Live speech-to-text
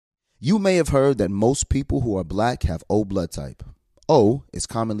You may have heard that most people who are black have O blood type. O is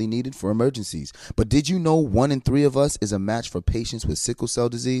commonly needed for emergencies, but did you know 1 in 3 of us is a match for patients with sickle cell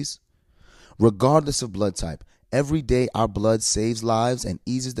disease? Regardless of blood type, every day our blood saves lives and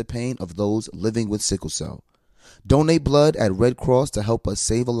eases the pain of those living with sickle cell. Donate blood at Red Cross to help us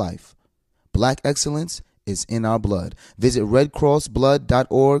save a life. Black excellence is in our blood. Visit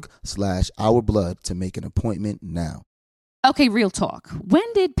redcrossblood.org/ourblood to make an appointment now. Okay, real talk. When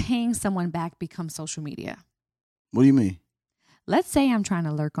did paying someone back become social media? What do you mean? Let's say I'm trying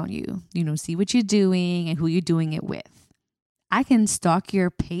to lurk on you, see what you're doing and who you're doing it with. I can stalk your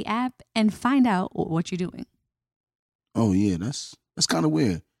pay app and find out what you're doing. Oh, yeah, that's kind of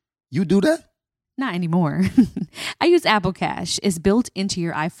weird. You do that? Not anymore. I use Apple Cash. It's built into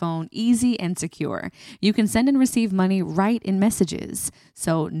your iPhone, easy and secure. You can send and receive money right in messages,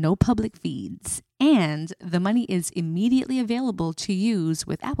 so no public feeds. And the money is immediately available to use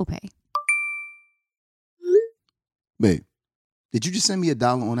with Apple Pay. Babe, did you just send me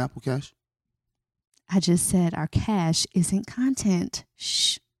 $1 on Apple Cash? I just said our cash isn't content.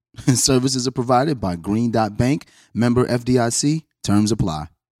 Shh. Services are provided by Green Dot Bank, member FDIC. Terms apply.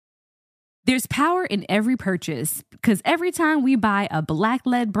 There's power in every purchase because every time we buy a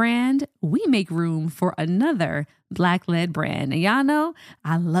black-led brand, we make room for another black-led brand. And y'all know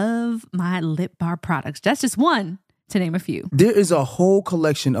I love my Lip Bar products. That's just one to name a few. There is a whole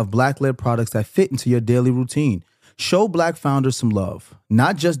collection of black-led products that fit into your daily routine. Show Black founders some love,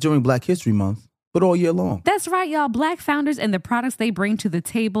 not just during Black History Month, but all year long. That's right, y'all. Black founders and the products they bring to the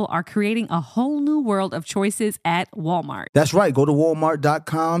table are creating a whole new world of choices at Walmart. That's right. Go to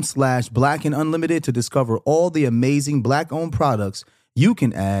walmart.com/blackandunlimited to discover all the amazing Black-owned products you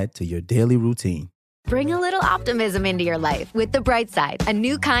can add to your daily routine. Bring a little optimism into your life with The Bright Side, a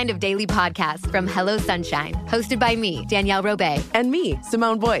new kind of daily podcast from Hello Sunshine, hosted by me, Danielle Robay. And me,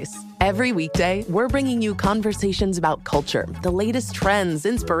 Simone Boyce. Every weekday, we're bringing you conversations about culture, the latest trends,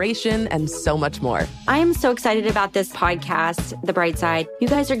 inspiration, and so much more. I am so excited about this podcast, The Bright Side. You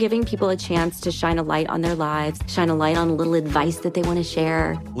guys are giving people a chance to shine a light on their lives, shine a light on a little advice that they want to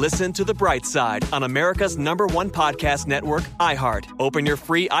share. Listen to The Bright Side on America's #1 podcast network, iHeart. Open your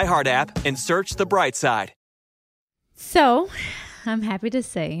free iHeart app and search The Bright Side. So, I'm happy to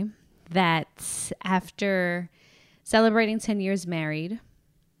say that after celebrating 10 years married,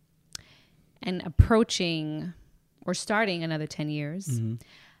 and approaching or starting another 10 years,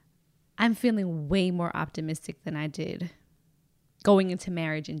 I'm feeling way more optimistic than I did going into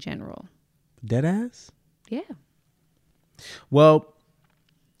marriage in general. Deadass? Yeah. Well,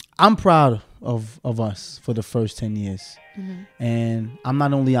 I'm proud of us for the first 10 years. And I'm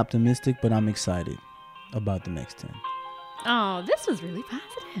not only optimistic, but I'm excited about the next 10. Oh, this was really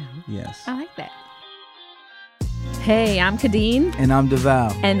positive. Yes. I like that. Hey, I'm Kadeen. And I'm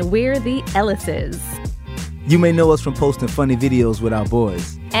DeVal. And we're the Ellises. You may know us from posting funny videos with our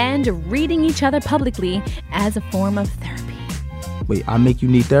boys. And reading each other publicly as a form of therapy. Wait, I make you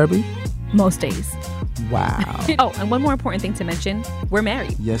need therapy? Most days. Wow. Oh, and one more important thing to mention. We're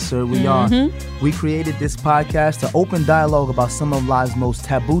married. Yes, sir, we are. We created this podcast to open dialogue about some of life's most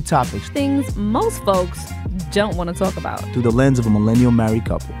taboo topics. Things most folks don't want to talk about. Through the lens of a millennial married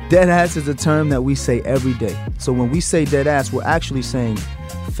couple. Deadass is a term that we say every day. So when we say deadass, we're actually saying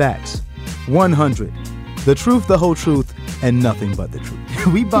facts. 100. The truth, the whole truth, and nothing but the truth.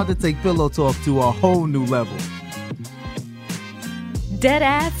 We about to take pillow talk to a whole new level.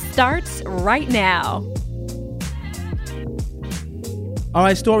 Deadass starts right now. All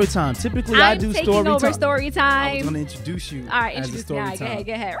right, story time. Typically, I do story time. I'm taking over story time. I was going to introduce you. All right, as introduce the me. story All right, time.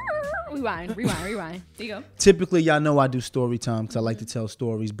 go ahead. Rewind. There you go. Typically, y'all know I do story time because I like to tell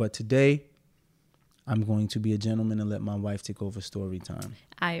stories. But today, I'm going to be a gentleman and let my wife take over story time.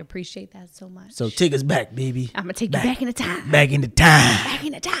 I appreciate that so much. So take us back, baby. I'm going to take you back into time. Back into time. Back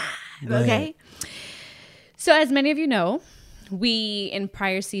into time. Okay. So as many of you know, we in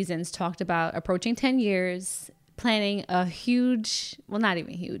prior seasons talked about approaching 10 years, planning a huge, well, not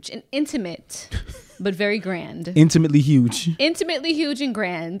even huge, an intimate, but very grand. Intimately huge and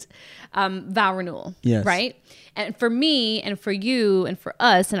grand vow renewal. Yes. Right? And for me and for you and for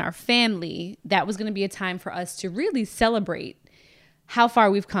us and our family, that was going to be a time for us to really celebrate how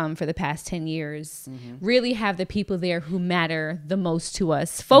far we've come for the past 10 years, really have the people there who matter the most to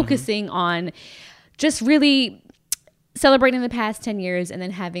us, focusing on just really celebrating the past 10 years and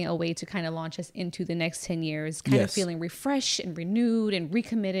then having a way to kind of launch us into the next 10 years, kind of feeling refreshed and renewed and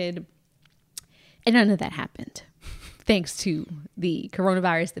recommitted. And none of that happened. Thanks to the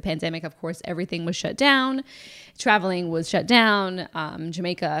coronavirus, the pandemic, of course, everything was shut down. Traveling was shut down.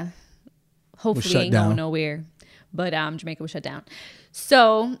 Jamaica hopefully ain't going nowhere, but Jamaica was shut down.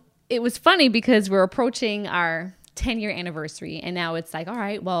 So it was funny because we're approaching our 10-year anniversary, and now it's like, all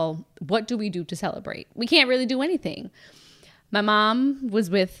right, well, what do we do to celebrate? We can't really do anything. My mom was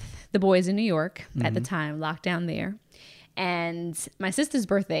with the boys in New York at the time, locked down there. And my sister's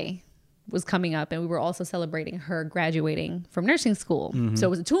birthday was coming up, and we were also celebrating her graduating from nursing school. So it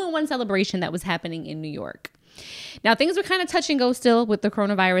was a 2-in-1 celebration that was happening in New York. Now, things were kind of touch and go still, with the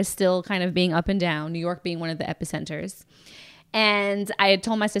coronavirus still kind of being up and down, New York being one of the epicenters. And I had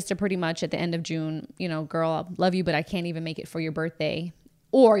told my sister pretty much at the end of June, you know, girl, I love you, but I can't even make it for your birthday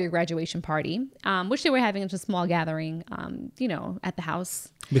or your graduation party, which they were having. It's a small gathering, you know, at the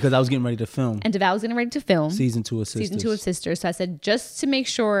house. Because I was getting ready to film. And DeVal was getting ready to film. Season 2 of Sisters. Season 2 of Sisters. So I said, just to make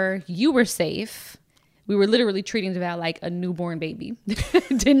sure you were safe, we were literally treating DeVal like a newborn baby.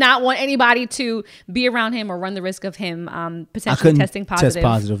 Did not want anybody to be around him or run the risk of him potentially testing positive. Test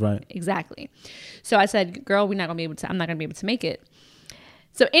positive, right. Exactly. So I said, girl, I'm not going to be able to make it.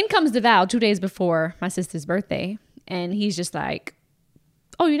 So in comes DeVal 2 days before my sister's birthday. And he's just like,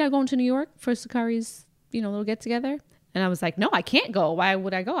 oh, you're not going to New York for Sakari's, you know, little get together? And I was like, no, I can't go. Why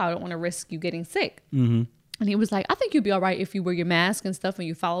would I go? I don't want to risk you getting sick. And he was like, I think you'd be all right if you wear your mask and stuff and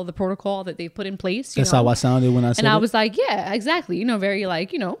you follow the protocol that they've put in place. That's how I sounded when I said it. And I was like, yeah, exactly. You know, very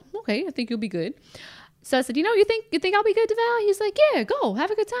like, you know, okay, I think you'll be good. So I said, you know, you think I'll be good, DeVal? He's like, yeah, go, have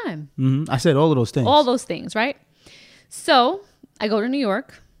a good time. I said all of those things. All those things, right? So I go to New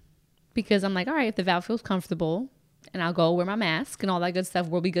York because I'm like, all right, if DeVal feels comfortable and I'll go wear my mask and all that good stuff,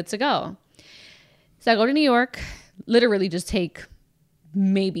 we'll be good to go. So I go to New York, literally just take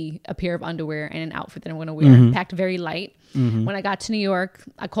maybe a pair of underwear and an outfit that I'm going to wear. Packed very light. When I got to New York,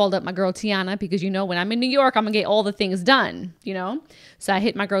 I called up my girl Tiana because, you know, when I'm in New York, I'm going to get all the things done, you know? So I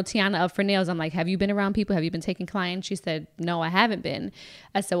hit my girl Tiana up for nails. I'm like, have you been around people? Have you been taking clients? She said, no, I haven't been.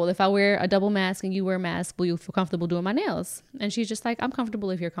 I said, well, if I wear a double mask and you wear a mask, will you feel comfortable doing my nails? And she's just like, I'm comfortable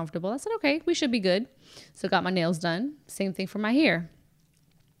if you're comfortable. I said, okay, we should be good. So got my nails done. Same thing for my hair.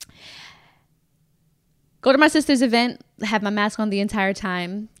 Go to my sister's event, have my mask on the entire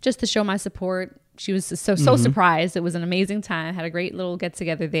time just to show my support. She was so surprised. It was an amazing time. Had a great little get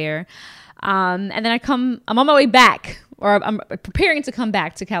together there. And then I'm on my way back, or I'm preparing to come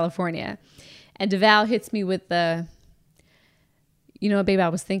back to California. And DeVal hits me with the, you know, babe, I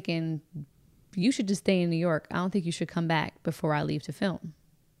was thinking you should just stay in New York. I don't think you should come back before I leave to film.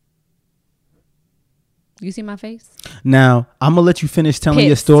 You see my face? Now, I'm going to let you finish telling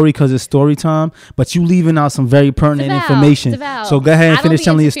your story because it's story time, but you leaving out some very pertinent information. DeVal. So go ahead and finish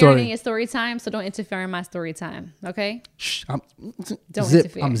telling your story. I don't be interfering in your story time, so don't interfere in my story time, okay? Shh, don't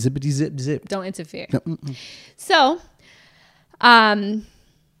interfere. I'm zippity zip. Don't interfere. So, I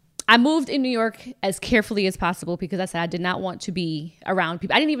moved in New York as carefully as possible because I said I did not want to be around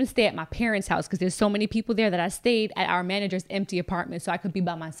people. I didn't even stay at my parents' house because there's so many people there that I stayed at our manager's empty apartment so I could be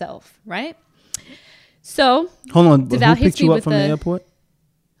by myself, right? So, hold on. Who picked you up from the airport?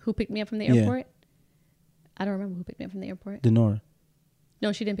 Who picked me up from the airport? I don't remember who picked me up from the airport. Denora.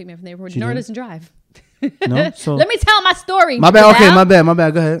 No, she didn't pick me up from the airport. Denora doesn't drive. No. So let me tell my story. My bad. Okay, my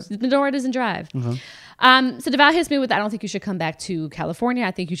bad. Go ahead. Denora doesn't drive. So DeVal hits me with, I don't think you should come back to California.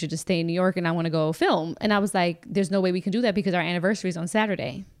 I think you should just stay in New York, and I want to go film. And I was like, there's no way we can do that because our anniversary is on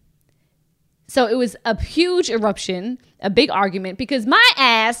Saturday. So it was a huge eruption, a big argument, because my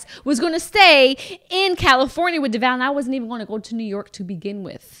ass was going to stay in California with DeVal, and I wasn't even going to go to New York to begin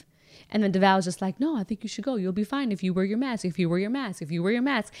with. And then DeVal was just like, no, I think you should go. You'll be fine if you wear your mask, if you wear your mask, if you wear your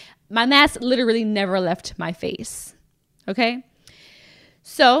mask. My mask literally never left my face. Okay?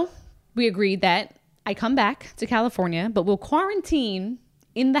 So we agreed that I come back to California, but we'll quarantine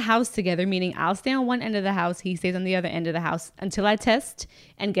in the house together, meaning I'll stay on one end of the house, he stays on the other end of the house until I test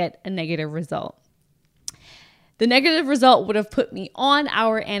and get a negative result. The negative result would have put me on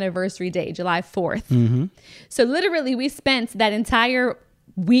our anniversary day, July 4th. So literally we spent that entire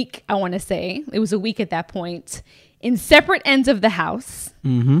week, I want to say, it was a week at that point, in separate ends of the house,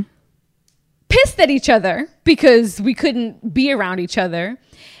 pissed at each other because we couldn't be around each other.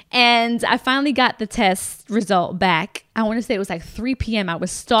 And I finally got the test result back. I want to say it was like 3 p.m. I was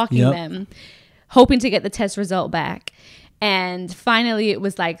stalking them, hoping to get the test result back. And finally, it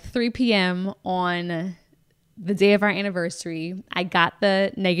was like 3 p.m. on the day of our anniversary. I got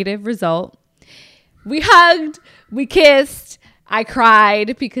the negative result. We hugged, we kissed, I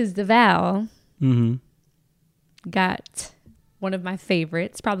cried because DeVal got one of my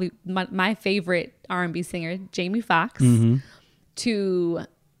favorites, probably my favorite R&B singer, Jamie Foxx, to...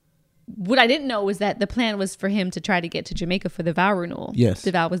 What I didn't know was that the plan was for him to try to get to Jamaica for the vow renewal. Yes.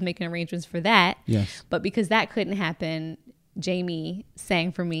 DeVal was making arrangements for that. Yes. But because that couldn't happen, Jamie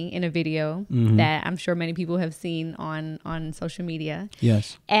sang for me in a video that I'm sure many people have seen on social media.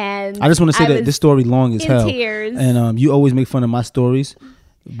 Yes. And I just want to say that this story long as hell. Tears. And you always make fun of my stories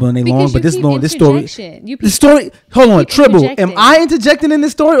when they long, Because but you keep this story, interjection. hold on, keep Tribble, am interjecting. I interjecting in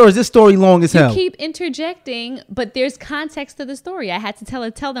this story or is this story long as You hell? keep interjecting, but there's context to the story. I had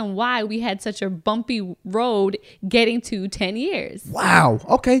to tell them why we had such a bumpy road getting to 10 years. Wow.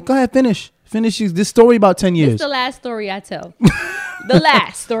 Okay, go ahead, finish this story about 10 This years. is the last story I tell. The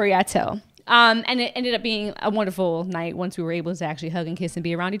last story I tell. And it ended up being a wonderful night once we were able to actually hug and kiss and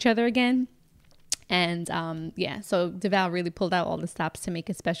be around each other again. And so DeVal really pulled out all the stops to make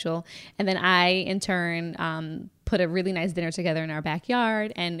it special. And then I, in turn, put a really nice dinner together in our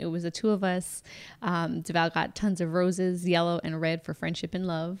backyard. And it was the two of us. DeVal got tons of roses, yellow and red, for friendship and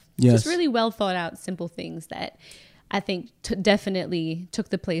love. Yes. Just really well thought out, simple things that I think definitely took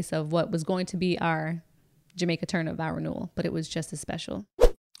the place of what was going to be our Jamaica turn of our renewal. But it was just as special.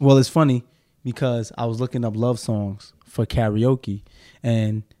 Well, it's funny because I was looking up love songs for karaoke,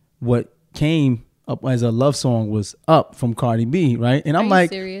 and what came up as a love song was Up from Cardi B, right? And I'm Are you like,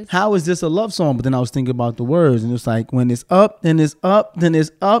 serious? how is this a love song? But then I was thinking about the words, and it's like, when it's up, then it's up, then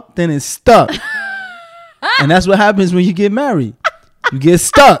it's up, then it's stuck. And that's what happens when you get married. You get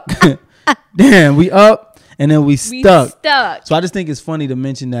stuck. Damn, we up, and then we stuck. So I just think it's funny to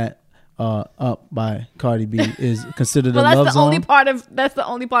mention that Up by Cardi B is considered a love song. That's the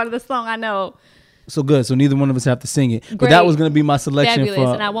only part of the song I know. So good. So neither one of us have to sing it. But that was going to be my selection Fabulous.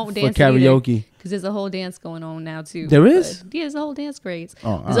 for, and I won't for dance karaoke. Because there's a whole dance going on now too. There is? Yeah, there's a whole dance craze.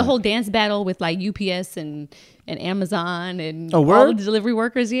 Oh, there's a whole dance battle with like UPS and Amazon and Oh, all word? the delivery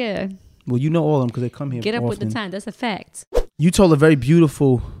workers. Yeah, Well, you know all of them because they come here get up with the often. time. That's a fact. You told a very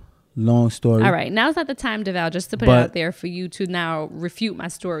beautiful, long story. All right, now's not the time, DeVal, just to put it But- out there for you to now refute my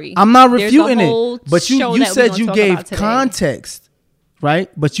story. I'm not There's refuting a whole it. But show you that we said gonna you talk gave about today. context, right?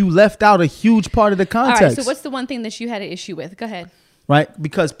 But you left out a huge part of the All context. right, so what's the one thing that you had an issue with? Go ahead. Right?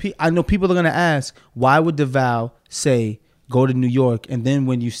 Because I know people are going to ask, why would DeVal say, go to New York? And then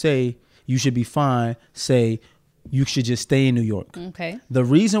when you say you should be fine, say you should just stay in New York. Okay. The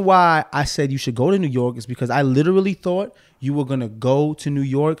reason why I said you should go to New York is because I literally thought you were going to go to New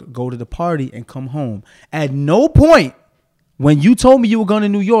York, go to the party, and come home. At no point when you told me you were going to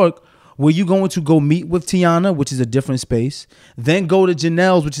New York were you going to go meet with Tiana, which is a different space, then go to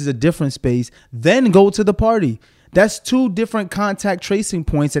Janelle's, which is a different space, then go to the party. That's two different contact tracing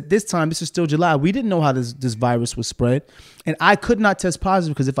points. At this time, this is still July. We didn't know how this virus was spread. And I could not test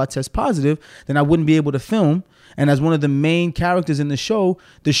positive because if I test positive, then I wouldn't be able to film. And as one of the main characters in the show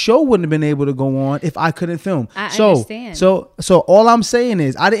wouldn't have been able to go on if I couldn't film. I understand. So all I'm saying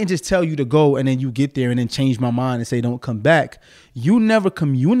is I didn't just tell you to go and then you get there and then change my mind and say don't come back. You never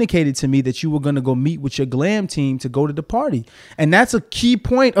communicated to me that you were going to go meet with your glam team to go to the party. And that's a key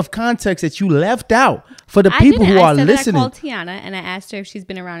point of context that you left out for the people who are listening. I called Tiana and I asked her if she's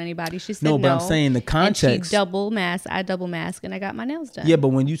been around anybody. She said no. No, but I'm saying the context. And she double masked. I double masked and I got my nails done. Yeah, but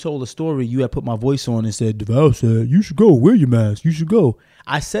when you told the story, you had put my voice on and said, DeVal said, you should go. Wear your mask. You should go.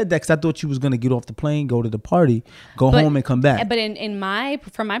 I said that because I thought you was going to get off the plane, go to the party, go home and come back.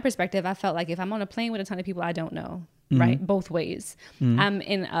 But from my perspective, I felt like if I'm on a plane with a ton of people I don't know, right, both ways, I'm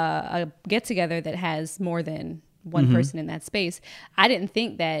in a get together that has more than one person in that space. I didn't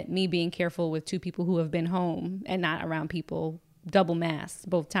think that me being careful with two people who have been home and not around people, double masked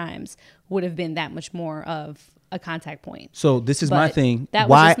both times, would have been that much more of a contact point. So this is my But thing. that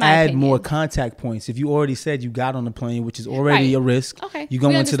was Why just my add opinion. more contact points? If you already said you got on the plane, which is already Right. a risk, Okay. you go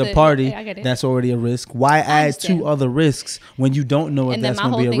We into the understood. party, Yeah, I get it. that's already a risk. Why add understand. two other risks when you don't know if And then that's my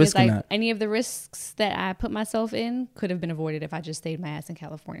going to whole be a thing risk is or like not? any of the risks that I put myself in could have been avoided if I just stayed my ass in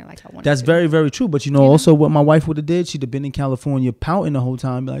California like I wanted That's to. very, very true. But you know, also what my wife would have did, she'd have been in California pouting the whole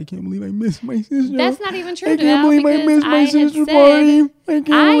time. Like, I can't believe I missed my sister. That's not even true, I can't DeVal, believe I because missed my I had sister's said party. I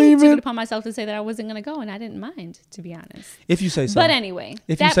can't I believe took it it. upon myself to say that I wasn't going to go, and I didn't mind, to be honest. If you say so. But anyway,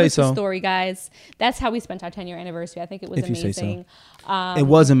 If you that say was so. the story, guys. That's how we spent our 10-year anniversary. I think it was If you say so. amazing. It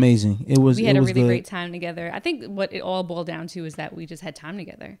was amazing. It was. We had it a was really good. great time together. I think what it all boiled down to is that we just had time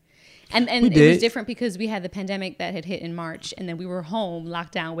together. And We it was did. different because we had the pandemic that had hit in March, and then we were home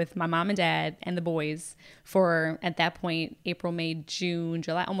locked down with my mom and dad and the boys for, at that point, April, May, June,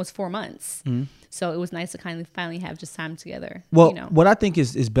 July, almost 4 months. So it was nice to finally have just time together. Well, you know. what I think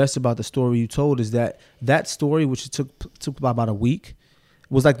is best about the story you told is that story, which took about a week,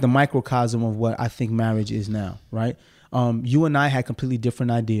 was like the microcosm of what I think marriage is now, right? You and I had completely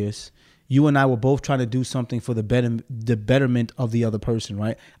different ideas. You and I were both trying to do something for the betterment of the other person,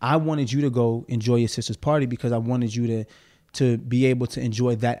 right? I wanted you to go enjoy your sister's party because I wanted you to be able to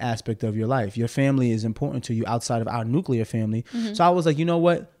enjoy that aspect of your life. Your family is important to you outside of our nuclear family. So I was like, you know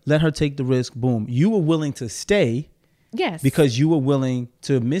what? Let her take the risk. Boom. You were willing to stay. Yes. Because you were willing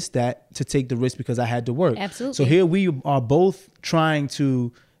to miss that, to take the risk because I had to work. Absolutely. So here we are both trying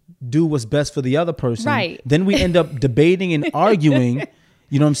to do what's best for the other person. Right. Then we end up debating and arguing,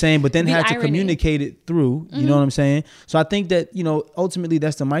 you know what I'm saying? But then The had to irony. communicate it through, you know what I'm saying? So I think that, you know, ultimately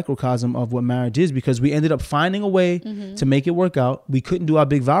that's the microcosm of what marriage is, because we ended up finding a way to make it work out. We couldn't do our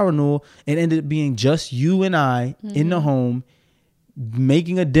big vow renewal. It ended up being just you and I in the home,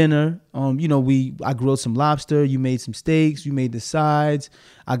 making a dinner. You know, I grilled some lobster, you made some steaks, you made the sides.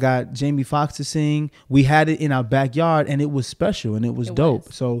 I got Jamie Foxx to sing. We had it in our backyard and it was special and it was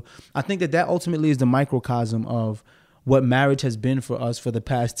dope. So I think that ultimately is the microcosm of what marriage has been for us for the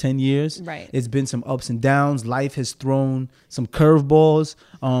past 10 years. Right. It's been some ups and downs. Life has thrown some curveballs.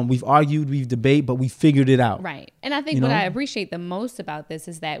 We've argued, we've debated, but we figured it out. Right. And I think You what know? I appreciate the most about this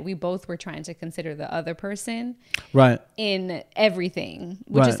is that we both were trying to consider the other person Right. in everything,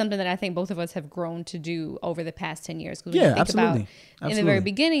 which Right. is something that I think both of us have grown to do over the past 10 years. 'Cause when Yeah, you think absolutely. about in the very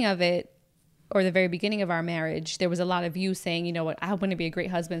beginning of it, or the very beginning of our marriage, there was a lot of you saying, you know what, I want to be a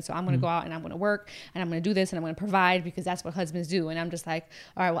great husband, so I'm going to go out and I'm going to work and I'm going to do this and I'm going to provide because that's what husbands do. And I'm just like,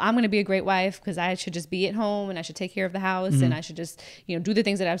 all right, well, I'm going to be a great wife because I should just be at home and I should take care of the house and I should just, you know, do the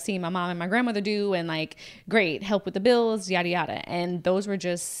things that I've seen my mom and my grandmother do and like, great, help with the bills, yada, yada. And those were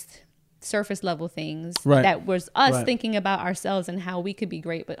just surface level things that was us thinking about ourselves and how we could be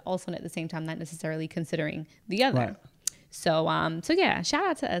great, but also at the same time, not necessarily considering the other. Right. So yeah, shout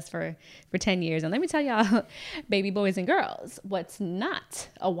out to us for 10 years. And let me tell y'all, baby boys and girls, what's not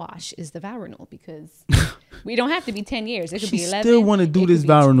a wash is the vow renewal, because we don't have to be 10 years. It could be 11. Still want to do it this could be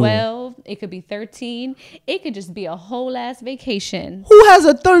vow renewal. 12. It could be 13. It could just be a whole ass vacation. Who has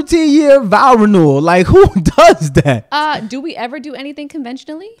a 13-year vow renewal? Like, who does that? Do we ever do anything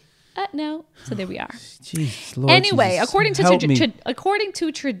conventionally? No. So there we are. Jesus, Lord Anyway, Jesus, according help me.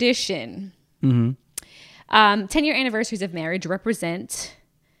 to tradition, 10-year anniversaries of marriage represent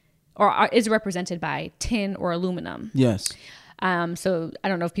or is represented by tin or aluminum. Yes. So I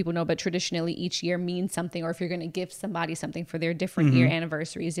don't know if people know, but traditionally each year means something, or if you're going to give somebody something for their different year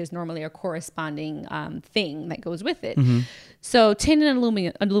anniversaries, there's normally a corresponding thing that goes with it. So tin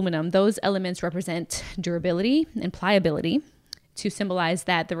and aluminum, those elements represent durability and pliability, to symbolize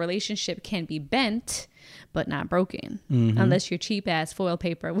that the relationship can be bent but not broken, unless you're cheap ass foil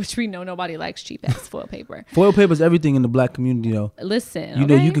paper, which we know nobody likes cheap ass foil paper. Foil paper is everything in the black community, though. Listen, You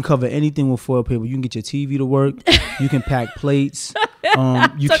know, you can cover anything with foil paper. You can get your TV to work. You can pack plates.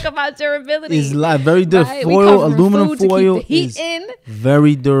 You talk about durability. It's like very durable. Right? We Foil, covering aluminum food to keep foil the heat is in.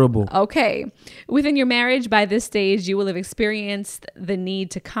 very durable. Okay. Within your marriage, by this stage, you will have experienced the need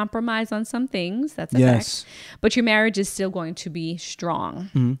to compromise on some things. That's a Yes. fact. But your marriage is still going to be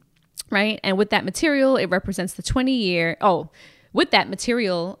strong. Right? And with that material, it represents the 20-year. Oh, with that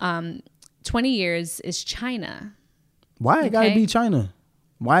material, 20 years is China. Why it gotta Okay. be China?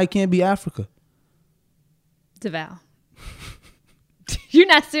 Why it can't be Africa? DeVal. You're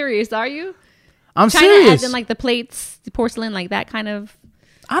not serious, are you? I'm China serious. as in like the plates, the porcelain, like that kind of.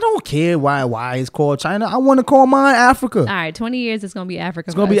 I don't care why it's called China. I want to call mine Africa. All right, 20 years it's gonna be Africa.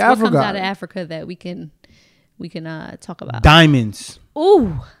 It's gonna for be us. What Africa. comes out of Africa that we can talk about? Diamonds.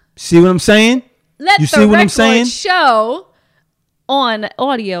 Ooh, See what I'm saying? let You the see what I'm record saying? show on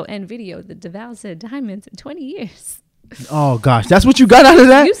audio and video that DeVal said diamonds in 20 years. Oh gosh, that's what you got out of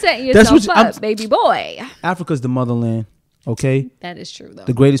that? You setting That's yourself what up, baby boy. Africa's the motherland. Okay, That is true though.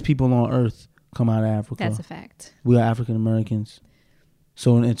 the greatest people on earth come out of Africa. That's a fact. We are African Americans.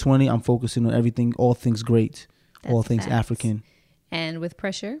 So in 20, I'm focusing on everything, all things great, all That's things facts. African. And with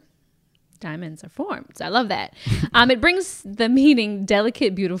pressure, diamonds are formed. I love that. It brings the meaning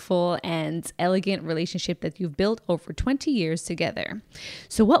delicate, beautiful, and elegant relationship that you've built over 20 years together.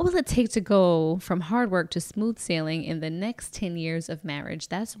 So what will it take to go from hard work to smooth sailing in the next 10 years of marriage?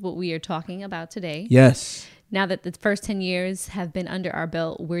 That's what we are talking about today. Yes. Now that the first 10 years have been under our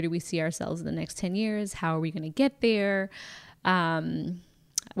belt, where do we see ourselves in the next 10 years? How are we going to get there?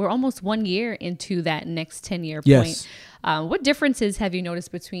 We're almost 1 year into that next 10-year Yes. point. What differences have you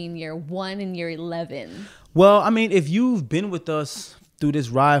noticed between year 1 and year 11? Well, I mean, if you've been with us through this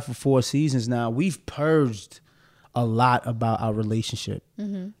ride for 4 seasons now, we've purged a lot about our relationship.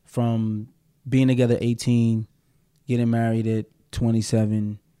 From being together 18, getting married at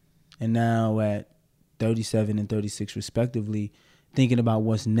 27, and now at 37 and 36 respectively, thinking about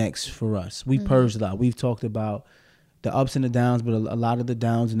what's next for us. We purged a lot. We've talked about the ups and the downs, but a lot of the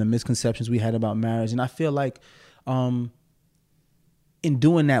downs and the misconceptions we had about marriage. And I feel like in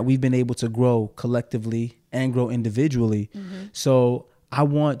doing that, we've been able to grow collectively and grow individually. So I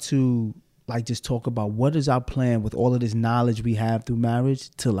want to like just talk about what is our plan with all of this knowledge we have through marriage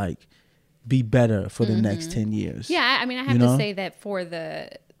to like be better for the next 10 years. Yeah, I mean, I have to say that for the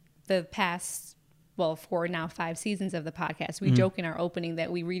past, well, for now 5 seasons of the podcast, we joke in our opening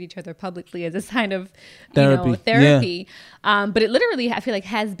that we read each other publicly as a sign of therapy. But it literally, I feel like,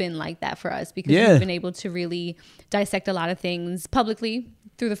 has been like that for us because we've been able to really dissect a lot of things publicly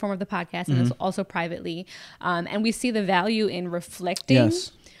through the form of the podcast and also privately. And we see the value in reflecting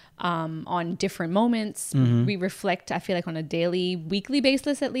on different moments. We reflect, I feel like, on a daily, weekly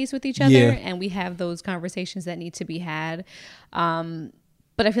basis, at least with each other. And we have those conversations that need to be had.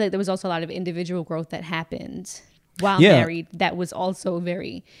 But I feel like there was also a lot of individual growth that happened while married that was also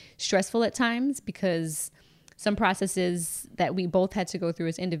very stressful at times because some processes that we both had to go through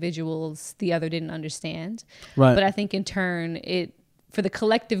as individuals, the other didn't understand. Right. But I think in turn, for the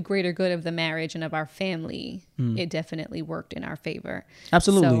collective greater good of the marriage and of our family, it definitely worked in our favor.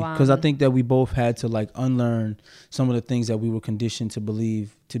 Absolutely. Because I think that we both had to like unlearn some of the things that we were conditioned to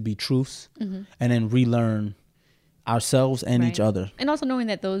believe to be truths and then relearn ourselves and each other. And also knowing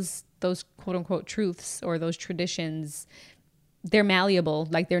that those quote unquote truths or those traditions, they're malleable.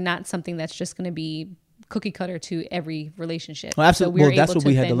 Like they're not something that's just going to be cookie cutter to every relationship. Well, absolutely. Well, that's what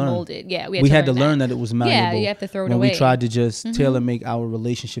we had to learn. Yeah, we had to learn that it was malleable. Yeah, you have to throw it away. When we tried to just tailor make our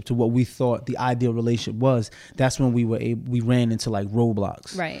relationship to what we thought the ideal relationship was, that's when we ran into like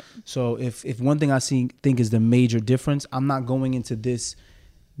roadblocks. Right. So if one thing I think is the major difference, I'm not going into this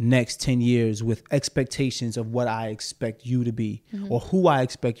next 10 years with expectations of what I expect you to be or who I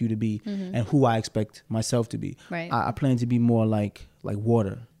expect you to be and who I expect myself to be. Right. I plan to be more like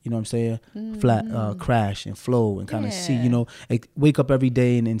water. You know what I'm saying? Flat, crash and flow and kind of see, wake up every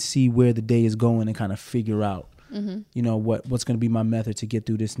day and see where the day is going and kind of figure out, what's going to be my method to get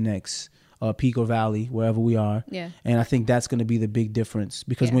through this next peak or valley, wherever we are. Yeah. And I think that's going to be the big difference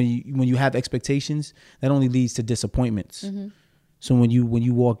because when you have expectations, that only leads to disappointments. So when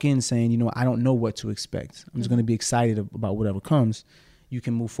you walk in saying, I don't know what to expect, I'm just going to be excited about whatever comes, you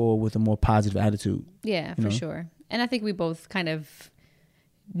can move forward with a more positive attitude. Yeah, for sure. And I think we both kind of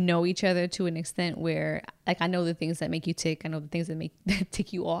know each other to an extent where like I know the things that make you tick, I know the things that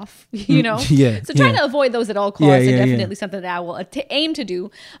tick you off, so trying to avoid those at all costs is definitely something that I will aim to do,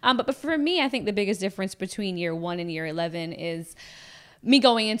 but for me I think the biggest difference between year 1 and year 11 is me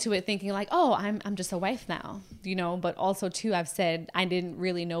going into it thinking like, oh, I'm just a wife now, but also too, I've said I didn't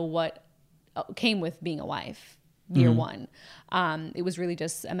really know what came with being a wife year 1. It was really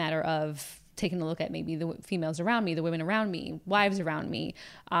just a matter of taking a look at maybe the females around me, the women around me, wives around me.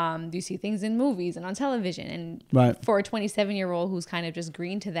 Do you see things in movies and on television? And for a 27-year-old who's kind of just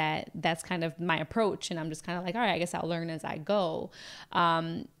green to that, that's kind of my approach. And I'm just kind of like, all right, I guess I'll learn as I go.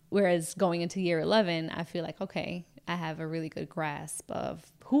 Whereas going into year 11, I feel like, okay, I have a really good grasp of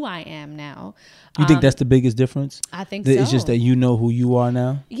who I am now. You think that's the biggest difference? I think so. It's just that you know who you are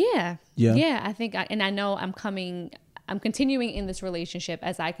now? Yeah. I think, and I know I'm continuing in this relationship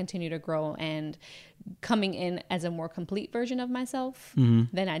as I continue to grow and coming in as a more complete version of myself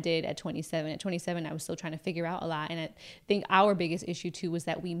than I did at 27. At 27, I was still trying to figure out a lot. And I think our biggest issue too was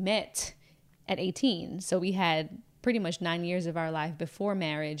that we met at 18. So we had pretty much 9 years of our life before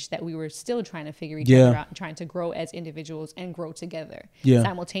marriage that we were still trying to figure each other out and trying to grow as individuals and grow together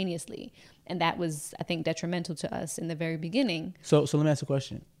simultaneously. And that was, I think, detrimental to us in the very beginning. So let me ask a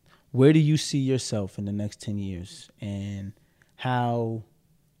question. Where do you see yourself in the next 10 years and how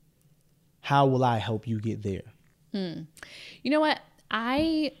will I help you get there? You know what?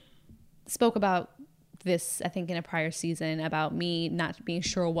 I spoke about this, I think, in a prior season about me not being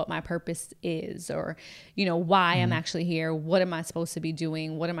sure what my purpose is or, why I'm actually here. What am I supposed to be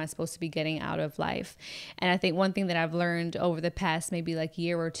doing? What am I supposed to be getting out of life? And I think one thing that I've learned over the past maybe like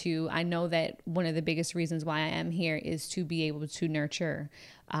year or two, I know that one of the biggest reasons why I am here is to be able to nurture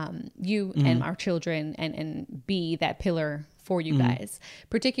you and our children and be that pillar for you guys,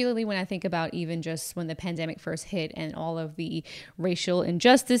 particularly when I think about even just when the pandemic first hit and all of the racial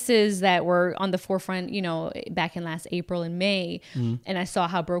injustices that were on the forefront, back in last April and May. And I saw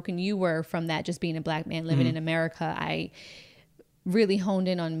how broken you were from that, just being a Black man living in America. I really honed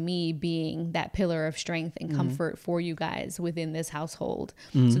in on me being that pillar of strength and comfort for you guys within this household.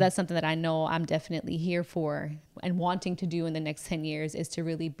 So that's something that I know I'm definitely here for and wanting to do in the next 10 years is to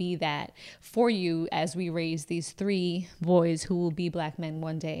really be that for you as we raise these 3 boys who will be Black men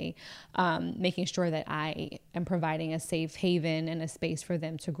one day, making sure that I am providing a safe haven and a space for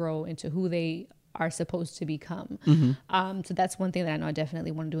them to grow into who they are supposed to become. Mm-hmm. So that's one thing that I know I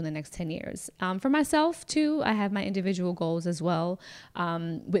definitely want to do in the next 10 years. For myself too, I have my individual goals as well.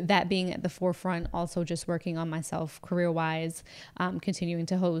 With that being at the forefront, also just working on myself career-wise, continuing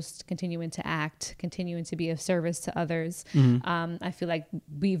to host, continuing to act, continuing to be of service to others. I feel like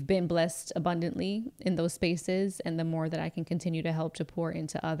we've been blessed abundantly in those spaces, and the more that I can continue to help to pour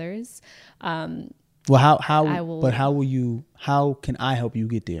into others. Well, how can I help you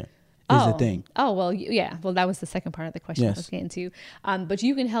get there? Is the thing. Oh, well, yeah. Well, that was the second part of the question Yes. I was getting to. But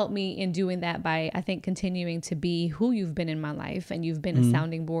you can help me in doing that by, I think, continuing to be who you've been in my life. And you've been a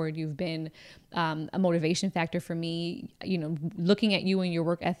sounding board. You've been a motivation factor for me. You know, looking at you and your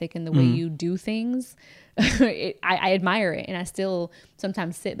work ethic and the way you do things, I admire it. And I still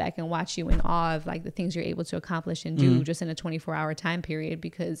sometimes sit back and watch you in awe of like the things you're able to accomplish and do just in a 24-hour time period,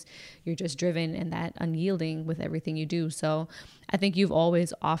 because you're just driven and that unyielding with everything you do. So I think you've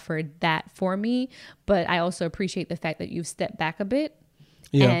always offered that for me, but I also appreciate the fact that you've stepped back a bit.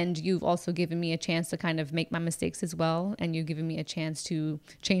 Yeah. And you've also given me a chance to kind of make my mistakes as well. And you've given me a chance to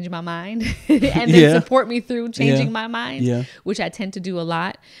change my mind and then support me through changing my mind, which I tend to do a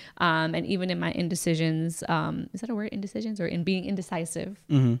lot. And even in my indecisions, is that a word, indecisions, or in being indecisive?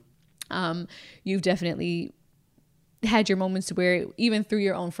 You've definitely had your moments where even through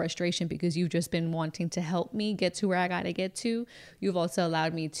your own frustration, because you've just been wanting to help me get to where I got to get to, you've also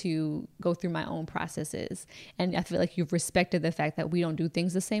allowed me to go through my own processes. And I feel like you've respected the fact that we don't do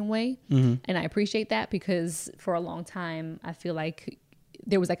things the same way. And I appreciate that, because for a long time, I feel like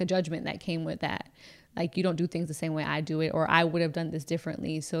there was like a judgment that came with that. Like, you don't do things the same way I do it, or I would have done this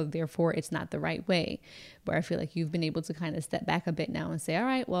differently, so therefore it's not the right way. Where I feel like you've been able to kind of step back a bit now and say, all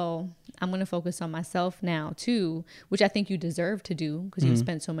right, well, I'm going to focus on myself now too, which I think you deserve to do, because you've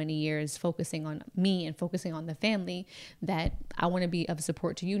spent so many years focusing on me and focusing on the family, that I want to be of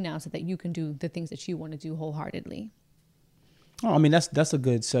support to you now so that you can do the things that you want to do wholeheartedly. Oh, I mean, that's a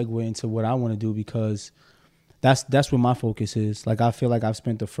good segue into what I want to do, because that's where my focus is. Like, I feel like I've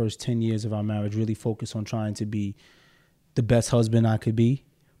spent the first 10 years of our marriage really focused on trying to be the best husband I could be,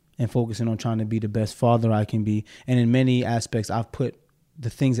 and focusing on trying to be the best father I can be. And in many aspects, I've put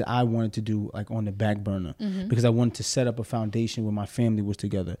the things that I wanted to do like on the back burner, because I wanted to set up a foundation where my family was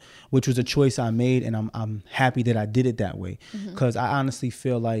together, which was a choice I made. And I'm happy that I did it that way, because I honestly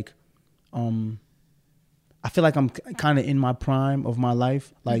feel like, I'm kind of in my prime of my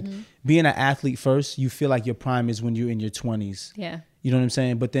life. Like, being an athlete first, you feel like your prime is when you're in your 20s. Yeah. You know what I'm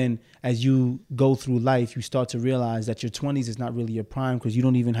saying? But then as you go through life, you start to realize that your 20s is not really your prime, because you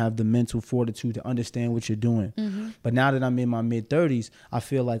don't even have the mental fortitude to understand what you're doing. But now that I'm in my mid 30s, I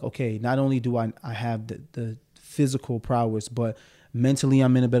feel like, okay, not only do I have the physical prowess, but mentally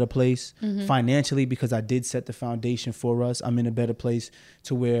I'm in a better place. Financially, because I did set the foundation for us, I'm in a better place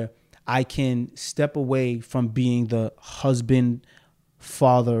to where I can step away from being the husband,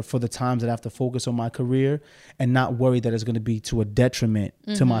 father for the times that I have to focus on my career, and not worry that it's going to be to a detriment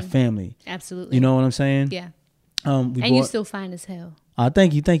to my family. Absolutely. You know what I'm saying? Yeah. You still fine as hell.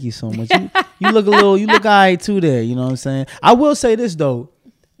 Thank you so much. You look you look all right too there. You know what I'm saying? I will say this though,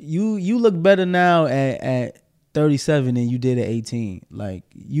 you look better now at 37 than you did at 18. Like,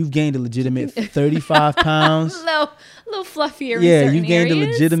 you've gained a legitimate 35 pounds. a little fluffier. Yeah, in you gained areas,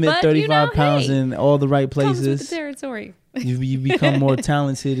 a legitimate 35 pounds in all the right comes places. with the territory. You become more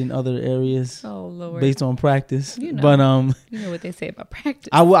talented in other areas. Oh Lord. Based on practice. You know, but you know what they say about practice.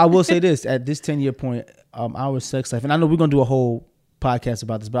 I will say this, at this 10-year point, our sex life, and I know we're gonna do a whole podcast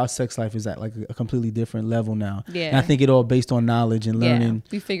about this, but our sex life is at like a completely different level now. Yeah. And I think it all based on knowledge and learning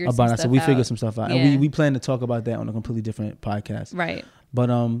we figured about some it. So stuff we out. figured some stuff out. Yeah. And we plan to talk about that on a completely different podcast. Right. But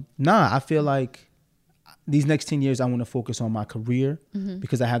I feel like these next 10 years I want to focus on my career,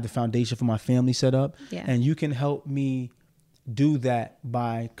 because I have the foundation for my family set up. Yeah. And you can help me do that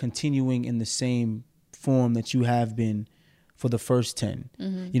by continuing in the same form that you have been for the first 10.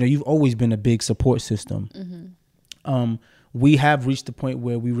 You know, you've always been a big support system. We have reached the point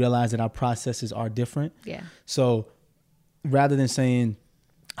where we realize that our processes are different. Yeah. So rather than saying,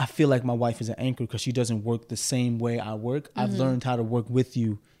 I feel like my wife is an anchor because she doesn't work the same way I work, I've learned how to work with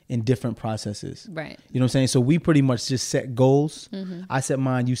you in different processes. Right. You know what I'm saying? So we pretty much just set goals. I set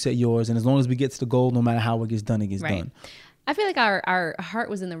mine, you set yours. And as long as we get to the goal, no matter how it gets done, it gets done. I feel like our heart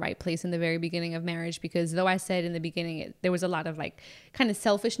was in the right place in the very beginning of marriage, because though I said in the beginning there was a lot of like kind of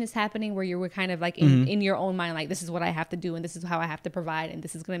selfishness happening where you were kind of like in your own mind, like this is what I have to do and this is how I have to provide and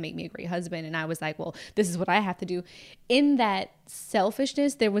this is going to make me a great husband. And I was like, well, this is what I have to do. In that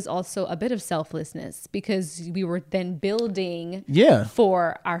selfishness, there was also a bit of selflessness, because we were then building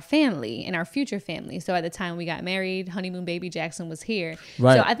for our family and our future family. So at the time we got married, honeymoon baby Jackson was here.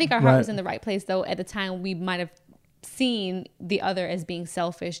 Right. So I think our heart was in the right place, though at the time we might have seen the other as being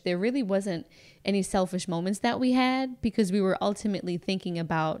selfish. There really wasn't any selfish moments that we had, because we were ultimately thinking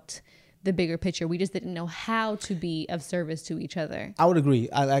about the bigger picture. We just didn't know how to be of service to each other. I would agree.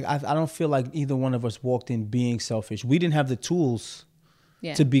 I don't feel like either one of us walked in being selfish. We didn't have the tools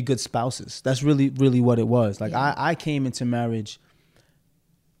to be good spouses. That's really, really what it was. Like I came into marriage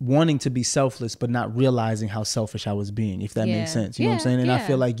wanting to be selfless, but not realizing how selfish I was being, if that makes sense. You know what I'm saying? And I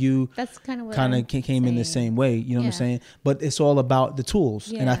feel like you that's kind of came in the same way. You know what I'm saying? But it's all about the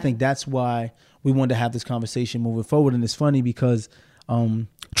tools. And I think that's why we wanted to have this conversation moving forward. And it's funny because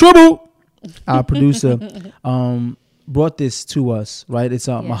Trouble, our producer, brought this to us, right? It's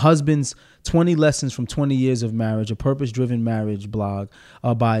my husband's 20 Lessons from 20 Years of Marriage, a purpose-driven marriage blog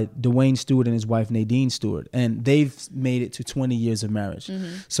by Dwayne Stewart and his wife Nadine Stewart. And they've made it to 20 years of marriage.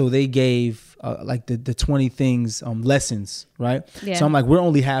 So they gave like the 20 things, lessons, right? Yeah. So I'm like, we're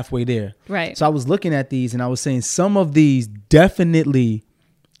only halfway there. Right. So I was looking at these and I was saying some of these definitely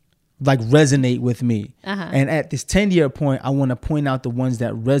like resonate with me. And at this 10-year point, I want to point out the ones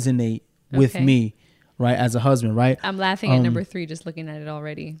that resonate with me, right, as a husband, right? I'm laughing at number 3 just looking at it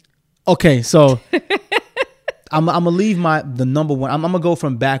already. Okay, so I'm gonna leave the number one. I'm gonna go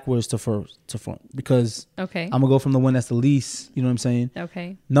from backwards to front because I'm gonna go from the one that's the least. You know what I'm saying?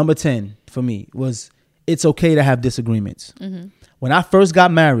 Okay. Number 10 for me was it's okay to have disagreements. When I first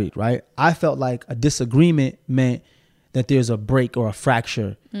got married, right, I felt like a disagreement meant that there's a break or a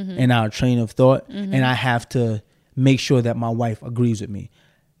fracture in our train of thought, and I have to make sure that my wife agrees with me.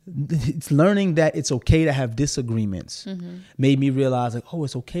 It's learning that it's okay to have disagreements made me realize like, oh,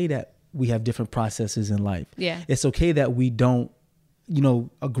 it's okay that we have different processes in life. Yeah. It's okay that we don't,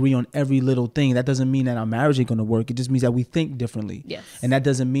 agree on every little thing. That doesn't mean that our marriage ain't going to work. It just means that we think differently. Yes. And that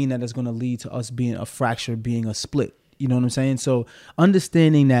doesn't mean that it's going to lead to us being a fracture, being a split. You know what I'm saying? So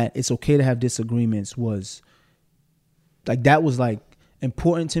understanding that it's okay to have disagreements was like, that was like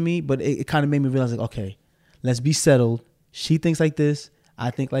important to me, but it kind of made me realize like, okay, let's be settled. She thinks like this. I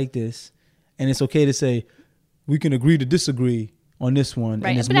think like this, and it's okay to say we can agree to disagree on this one,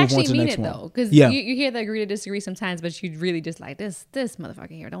 and let's move on to the next one. Though, because you hear the agree to disagree sometimes, but you really just like this motherfucker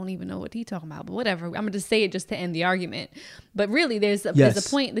here don't even know what he talking about. But whatever, I'm gonna just say it just to end the argument. But really, there's a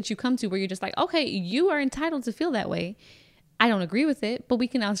point that you come to where you're just like, okay, you are entitled to feel that way. I don't agree with it, but we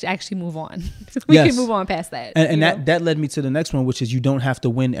can actually move on. We can move on past that. And that led me to the next one, which is you don't have to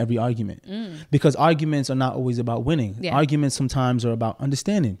win every argument. Because arguments are not always about winning. Yeah. Arguments sometimes are about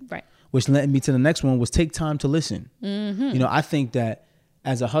understanding. Right. Which led me to the next one was take time to listen. I think that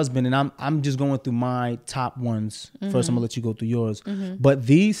as a husband, and I'm just going through my top ones. First, I'm going to let you go through yours. But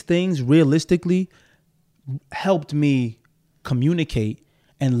these things realistically helped me communicate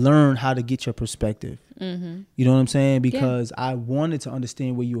and learn how to get your perspective. You know what I'm saying? Because I wanted to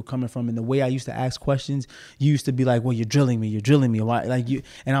understand where you were coming from. And the way I used to ask questions, you used to be like, well, you're drilling me. Why? Like you,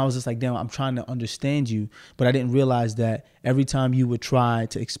 and I was just like, damn, I'm trying to understand you. But I didn't realize that every time you would try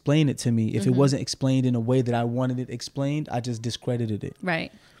to explain it to me, if it wasn't explained in a way that I wanted it explained, I just discredited it.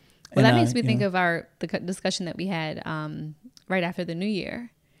 Right. Well, that makes me think of the discussion that we had right after the New Year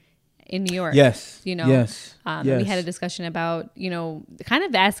in New York. Yes. We had a discussion about, kind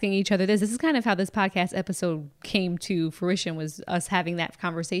of asking each other this. This is kind of how this podcast episode came to fruition, was us having that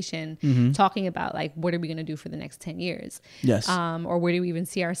conversation, talking about like, what are we going to do for the next 10 years? Yes. Or where do we even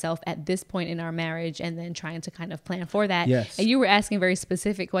see ourselves at this point in our marriage, and then trying to kind of plan for that. Yes. And you were asking very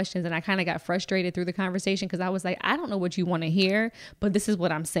specific questions, and I kind of got frustrated through the conversation because I was like, I don't know what you want to hear, but this is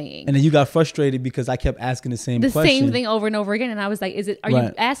what I'm saying. And then you got frustrated because I kept asking the same same thing over and over again. And I was like, are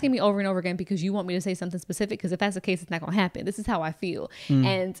you asking me over and over again because you want me to say something specific? Because if that's the case, it's not going to happen. This is how I feel.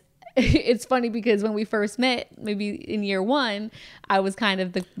 And it's funny because when we first met, maybe in year 1, I was kind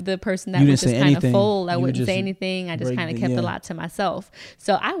of the person that would just kind of fold. I wouldn't say anything. I just kind of kept a lot to myself.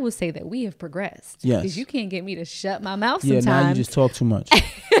 So I will say that we have progressed. Yes. Because you can't get me to shut my mouth sometimes. Yeah, now you just talk too much.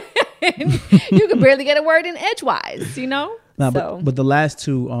 You can barely get a word in edgewise, But the last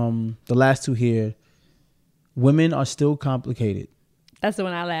two here, women are still complicated. That's the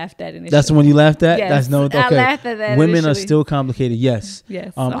one I laughed at initially. That's the one you laughed at? Yes, I laughed at that Women initially. are still complicated, yes.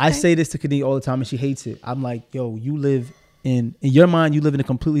 Yes. I say this to Khadija all the time and she hates it. I'm like, yo, you live in your mind, you live in a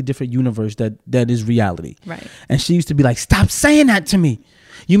completely different universe that is reality. Right. And she used to be like, stop saying that to me.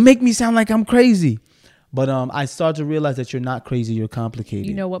 You make me sound like I'm crazy. But I started to realize that you're not crazy. You're complicated.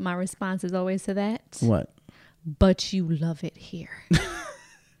 You know what my response is always to that? What? But you love it here.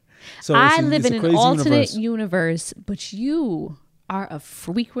 So I live in an alternate universe, but you are a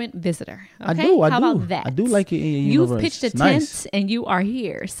frequent visitor. Okay? I do. How about that? I do like it in your universe. You've pitched a It's tent nice. and you are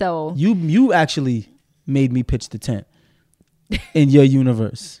here. So You actually made me pitch the tent in your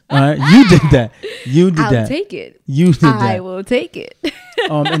universe. All right, you did that. You did I'll that. take it. You did that. I will take it.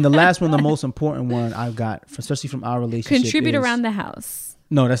 And the last one, the most important one I've got, especially from our relationship, Contribute is, around the house.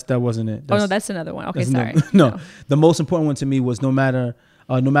 No, that wasn't it. Oh no, that's another one. Okay, that's sorry. No, the most important one to me was no matter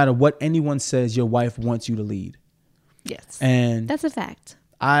what anyone says, your wife wants you to lead. Yes, And that's a fact.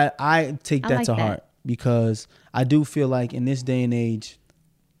 I take that like to that. heart because I do feel like in this day and age,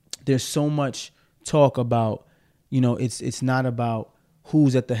 there's so much talk about, it's not about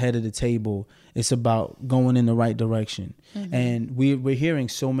who's at the head of the table. It's about going in the right direction. Mm-hmm. And we're hearing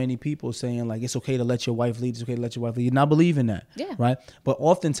so many people saying like, it's okay to let your wife lead. It's okay to let your wife lead. And I believe in that. Yeah. Right. But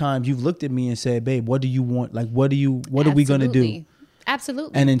oftentimes you've looked at me and said, babe, what do you want? Like, what are we going to do?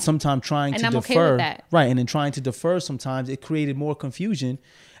 Absolutely. And then sometimes trying And to I'm defer. okay with that. Right. And then trying to defer sometimes it created more confusion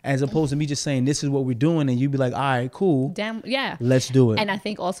as opposed to me just saying, this is what we're doing. And you'd be like, all right, cool. Damn, yeah. Let's do it. And I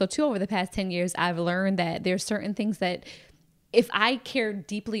think also too, over the past 10 years, I've learned that there's certain things that if I care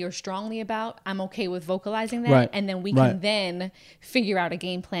deeply or strongly about, I'm okay with vocalizing that. Right. And then we Right. can then figure out a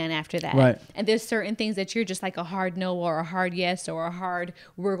game plan after that. Right. And there's certain things that you're just like a hard no or a hard yes or a hard,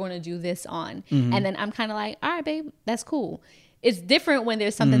 we're going to do this on. Mm-hmm. And then I'm kind of like, all right, babe, that's cool. It's different when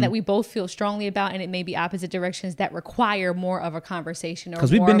there's something Mm-hmm. that we both feel strongly about and it may be opposite directions that require more of a conversation or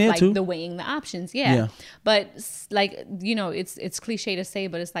 'Cause we've more been of there like too. the weighing the options. Yeah. Yeah. But like, it's cliche to say,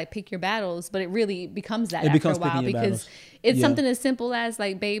 but it's like pick your battles, but it really becomes that It after becomes a while picking your because battles. it's Yeah. something as simple as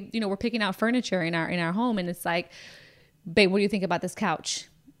like, babe, we're picking out furniture in our home and it's like, babe, what do you think about this couch?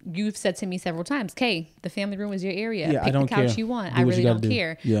 You've said to me several times, Kay, the family room is your area. Yeah, I Pick don't the couch care. you want. Do I what you really gotta don't do.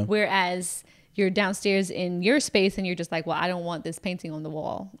 care. Yeah. Whereas you're downstairs in your space and you're just like, well, I don't want this painting on the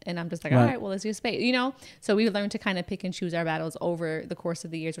wall. And I'm just like, all Right. right, well, it's your space, So we learned to kind of pick and choose our battles over the course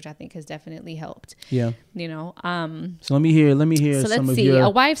of the years, which I think has definitely helped. Yeah. So let me hear let's some of see. your A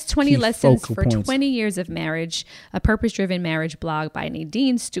Wife's 20 key Lessons focal for points. 20 Years of Marriage, a purpose-driven marriage blog by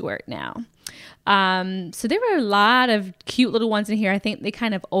Nadine Stewart now. So there were a lot of cute little ones in here. I think they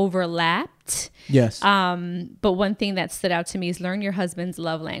kind of overlapped. Yes. But one thing that stood out to me is learn your husband's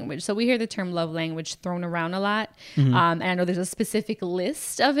love language. So we hear the term love language thrown around a lot. Mm-hmm. And I know there's a specific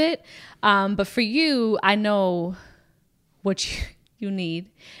list of it. But for you, I know what you need,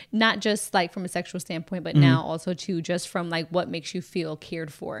 not just like from a sexual standpoint, but now also too, just from like what makes you feel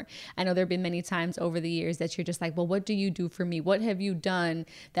cared for. I know there have been many times over the years that you're just like, well, what do you do for me? What have you done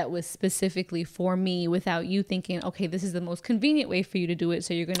that was specifically for me without you thinking, okay, this is the most convenient way for you to do it,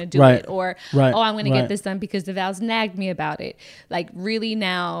 so you're going to do Right. it. Or, Right. oh, I'm going to Right. get this done because DeVal's nagged me about it. Like really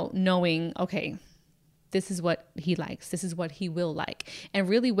now knowing, okay, this is what he likes. This is what he will like. And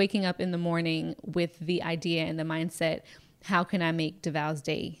really waking up in the morning with the idea and the mindset, how can I make DeVal's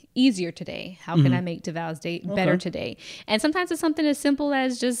day easier today? How can I make DeVal's day better today? And sometimes it's something as simple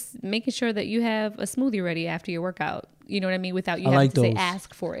as just making sure that you have a smoothie ready after your workout. You know what I mean? Without you I having like to say those.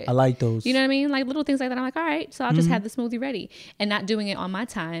 ask for it. I like those. You know what I mean? Like little things like that. I'm like, all right, so I'll just have the smoothie ready and not doing it on my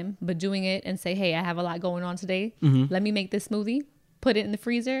time, but doing it and say, hey, I have a lot going on today. Let me make this smoothie, put it in the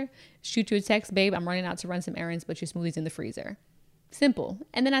freezer, shoot you a text, babe, I'm running out to run some errands, but your smoothie's in the freezer. Simple.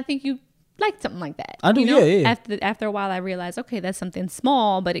 And then I think you like something like that. I do, yeah. After a while, I realized, okay, that's something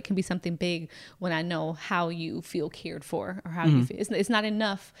small, but it can be something big when I know how you feel cared for or how you feel. It's not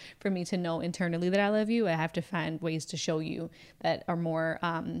enough for me to know internally that I love you. I have to find ways to show you that are more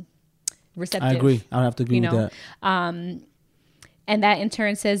receptive. I agree. I have to agree with that. And that in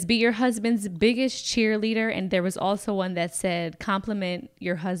turn says, be your husband's biggest cheerleader. And there was also one that said, compliment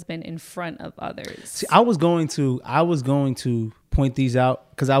your husband in front of others. See, I was going to point these out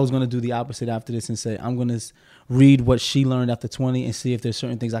because I was going to do the opposite after this and say, I'm going to read what she learned after 20 and see if there's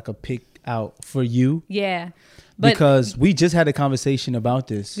certain things I could pick out for you. Yeah. But Because we just had a conversation about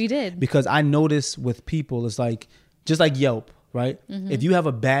this. We did. Because I notice with people, it's like, just like Yelp, right? If you have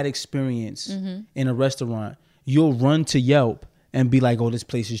a bad experience in a restaurant, you'll run to Yelp and be like, oh, this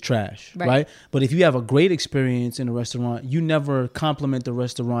place is trash, right? But if you have a great experience in a restaurant, you never compliment the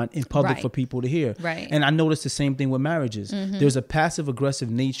restaurant in public Right. for people to hear. Right. And I noticed the same thing with marriages. There's a passive aggressive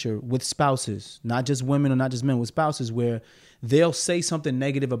nature with spouses, not just women or not just men, with spouses where they'll say something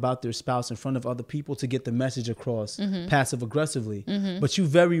negative about their spouse in front of other people to get the message across passive aggressively. But you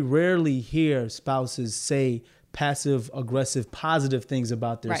very rarely hear spouses say passive aggressive positive things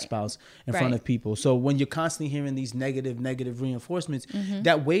about their Right. spouse in front Right. of people. So when you're constantly hearing these negative reinforcements,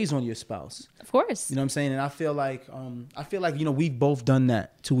 that weighs on your spouse. Of course. You know what I'm saying? And I feel like you know, we've both done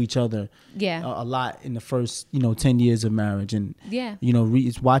that to each other. Yeah. A lot in the first, you know, 10 years of marriage. And Yeah. you know,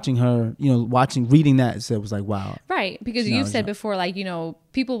 it's watching her, you know, reading that, it was like, wow. Right. Because No, you've it's said not. before, like, you know,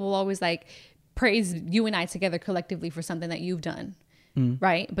 people will always like praise you and I together collectively for something that you've done.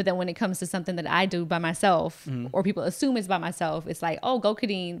 Right. But then when it comes to something that I do by myself, or people assume it's by myself, it's like, oh, go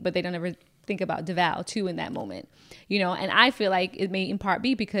Kadeen, but they don't ever think about DeVal too in that moment, you know. And I feel like it may in part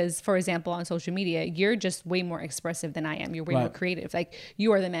be because, for example, on social media, you're just way more expressive than I am. You're way more Right. creative. Like,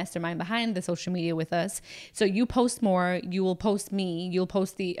 you are the mastermind behind the social media with us. So you post more, you will post me, you'll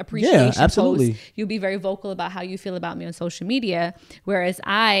post the appreciation absolutely. posts. You'll be very vocal about how you feel about me on social media. Whereas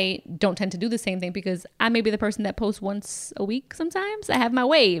I don't tend to do the same thing because I may be the person that posts once a week sometimes. I have my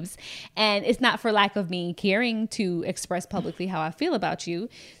waves. And it's not for lack of me caring to express publicly how I feel about you.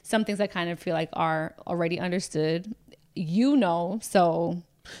 Some things I kind of feel like are already understood, you know. So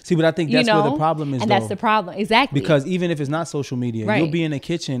See, but I think that's you know, where the problem is, and though. that's the problem. Exactly. Because even if it's not social media, Right. you'll be in the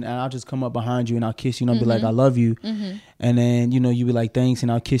kitchen and I'll just come up behind you and I'll kiss you and I'll be Mm-hmm. like, I love you. And then, you know, you'll be like, thanks.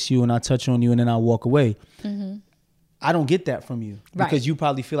 And I'll kiss you and I'll touch on you and then I'll walk away. I don't get that from you Right. because you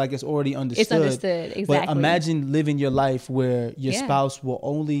probably feel like it's already understood. It's understood, But exactly. imagine living your life where your Yeah. spouse will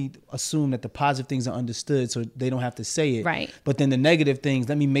only assume that the positive things are understood so they don't have to say it. Right. But then the negative things,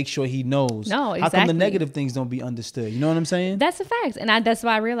 let me make sure he knows. No, How come the exactly. negative things don't be understood? You know what I'm saying? That's a fact, and that's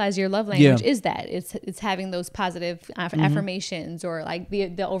why I realized your love language is that it's having those positive affirmations, or like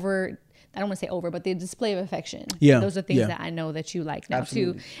the over. I don't want to say over, but the display of affection. Yeah, Those are things yeah. that I know that you like now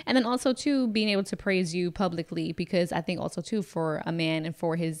Absolutely. too. And then also too, being able to praise you publicly, because I think also too, for a man and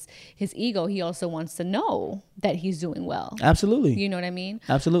for his ego, he also wants to know that he's doing well. Absolutely. You know what I mean?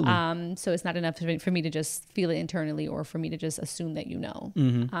 Absolutely. So it's not enough for me to just feel it internally, or for me to just assume that you know.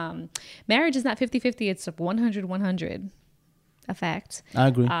 Marriage is not 50-50. It's 100-100. A fact. I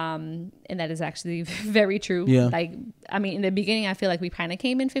agree. And that is actually very true. Yeah. Like, I mean, in the beginning, I feel like we kind of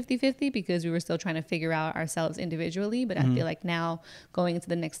came in 50-50 because we were still trying to figure out ourselves individually. But I feel like now, going into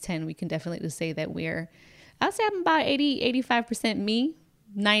the next 10, we can definitely say that I'll say I'm about 85% me,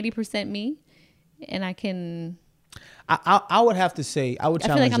 90% me. And I would have to say, I would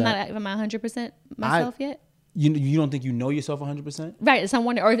feel challenge like I'm that. not 100% myself yet. You don't think you know yourself 100%? Right. So I'm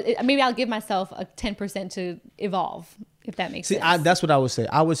wondering, or maybe I'll give myself a 10% to evolve, if that makes sense. That's what I would say.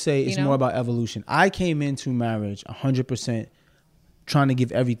 I would say it's know? more about evolution. I came into marriage 100% trying to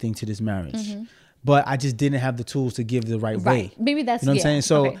give everything to this marriage. But I just didn't have the tools to give the right way. Maybe that's, You know what I'm saying?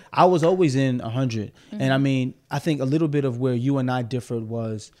 So okay. I was always in 100. And I mean, I think a little bit of where you and I differed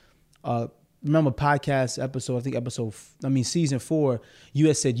was, remember podcast episode, season 4, you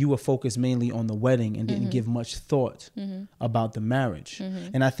had said you were focused mainly on the wedding and didn't give much thought about the marriage.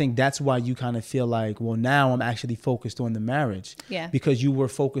 And I think that's why you kind of feel like, well, now I'm actually focused on the marriage. Yeah. Because you were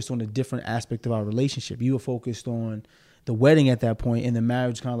focused on a different aspect of our relationship. You were focused on the wedding at that point, and the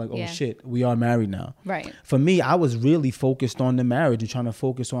marriage kind of like, oh Yeah. shit, we are married now. Right. For me, I was really focused on the marriage and trying to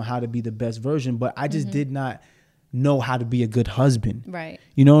focus on how to be the best version, but I just did not know how to be a good husband. Right.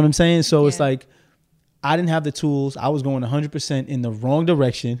 You know what I'm saying? So it's Yeah. like, I didn't have the tools. I was going 100% in the wrong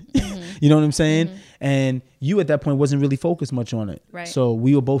direction. You know what I'm saying? And you at that point wasn't really focused much on it. Right. So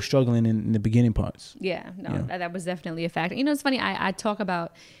we were both struggling in the beginning parts. Yeah, no, Yeah. That was definitely a factor. You know, it's funny. I talk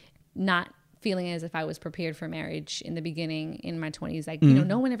about not feeling as if I was prepared for marriage in the beginning in my 20s. Like, you know,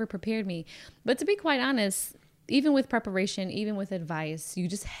 no one ever prepared me. But to be quite honest, even with preparation, even with advice, you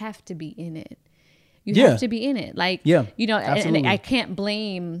just have to be in it. You Yeah. have to be in it. Like, Yeah, you know, and absolutely. I can't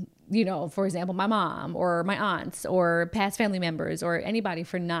blame, you know, for example, my mom or my aunts or past family members or anybody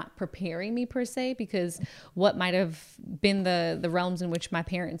for not preparing me per se, because what might have been the realms in which my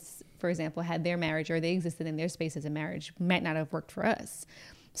parents, for example, had their marriage or they existed in their space as a marriage might not have worked for us.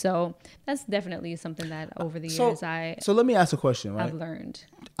 So that's definitely something that over the years So let me ask a question, right? I've learned.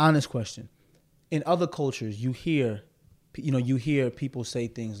 Honest question. In other cultures, you hear people say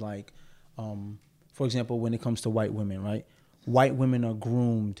things like, for example, when it comes to white women, right? White women are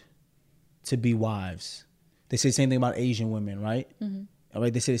groomed to be wives. They say the same thing about Asian women, right? All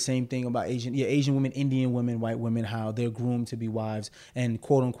right, they say the same thing about Asian women, Indian women, white women, how they're groomed to be wives, and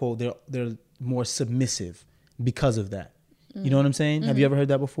quote unquote, they're more submissive because of that. You know what I'm saying? Have you ever heard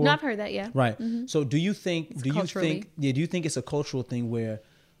that before? No, I've heard that, yeah. Right. So do you think culturally. do you think it's a cultural thing where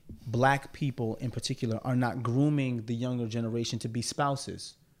black people in particular are not grooming the younger generation to be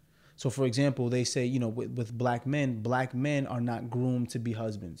spouses? So for example, they say, you know, with black men are not groomed to be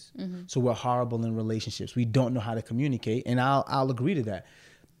husbands. So we're horrible in relationships. We don't know how to communicate. And I'll agree to that.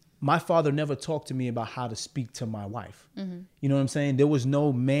 my father never talked to me about how to speak to my wife. You know what I'm saying? There was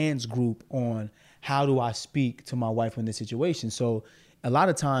no man's group on how do I speak to my wife in this situation. So a lot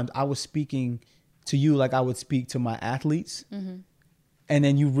of times I was speaking to you like I would speak to my athletes. And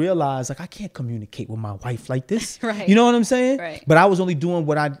then you realize, like, I can't communicate with my wife like this. Right. You know what I'm saying? Right. But I was only doing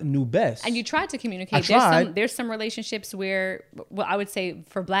what I knew best. And you tried to communicate. I tried. There's some relationships where, well, I would say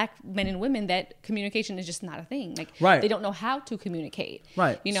for black men and women, that communication is just not a thing. Like, Right. they don't know how to communicate.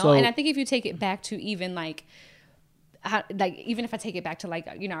 Right. You know, So- and I think if you take it back to even like, even if I take it back to like,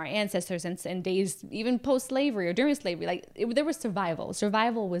 you know, our ancestors and days, even post-slavery or during slavery, like there was survival.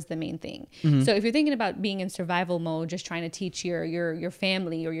 Survival was the main thing. So if you're thinking about being in survival mode, just trying to teach your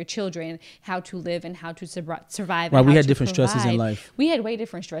family or your children how to live and how to survive. Right, and we how had to different stresses in provide, life. we had way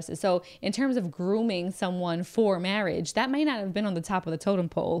different stresses. So in terms of grooming someone for marriage, that may not have been on the top of the totem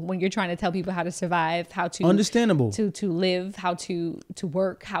pole when you're trying to tell people how to survive, how to Understandable. to live, how to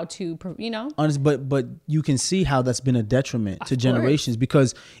work, how to, you know. But you can see how that's been a detriment to generations,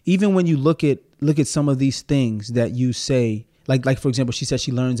 because even when you look at some of these things that you say, like for example, she said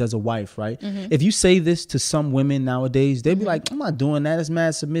she learns as a wife, right? If you say this to some women nowadays, they'd be like, I'm not doing that. It's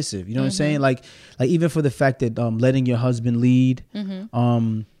mad submissive. You know what I'm saying? Like even for the fact that letting your husband lead,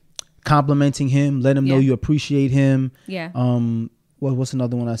 complimenting him, let him know you appreciate him. Yeah. What's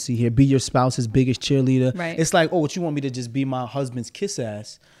another one I see here? Be your spouse's biggest cheerleader. Right. It's like, oh, what you want me to just be my husband's kiss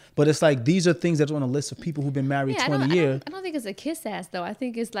ass? But it's like, these are things that's on a list of people who've been married 20 years. I don't think it's a kiss ass though. I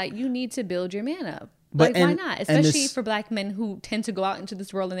think it's like you need to build your man up. But- Like, why and- not? and Especially this- for black men who tend to go out into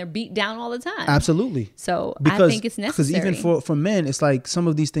this world and they're beat down all the time. Absolutely. So I think it's necessary. Because even for men, it's like some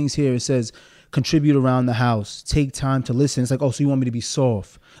of these things here, it says, contribute around the house, take time to listen. It's like, oh, so you want me to be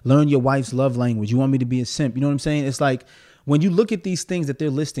soft? Learn your wife's love language. You want me to be a simp? You know what I'm saying? It's like, when you look at these things that they're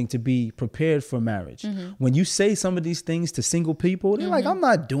listing to be prepared for marriage, when you say some of these things to single people, they're like, I'm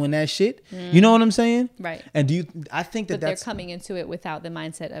not doing that shit. You know what I'm saying? Right. And I think but that's they're coming into it without the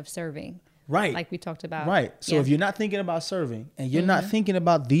mindset of serving. right. Like we talked about. Right. So Yeah. if you're not thinking about serving and you're not thinking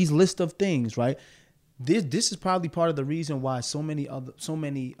about these list of things, right? This is probably part of the reason why so many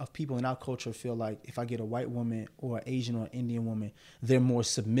of people in our culture feel like if I get a white woman or an Asian or Indian woman, they're more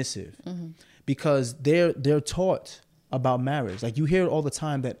submissive because they're taught about marriage. Like you hear all the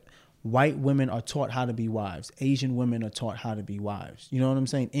time that white women are taught how to be wives. Asian women are taught how to be wives. You know what I'm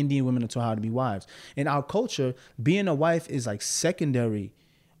saying? Indian women are taught how to be wives. In our culture, being a wife is like secondary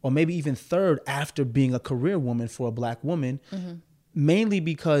or maybe even third after being a career woman for a black woman, mainly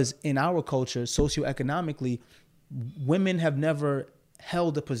because in our culture, socioeconomically, women have never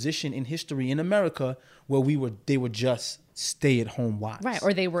held a position in history in America where they were just stay-at-home wives. Right.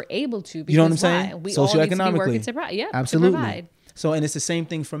 Or they were able to. You know what I'm because saying? why? We all need to be working Socioeconomically. to provide. Yep, Absolutely. To provide. So, and it's the same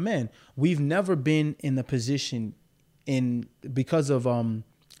thing for men. We've never been in the position because of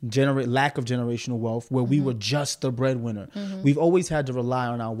lack of generational wealth where we were just the breadwinner. We've always had to rely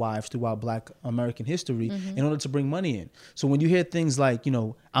on our wives throughout Black American history in order to bring money in. So when you hear things like, you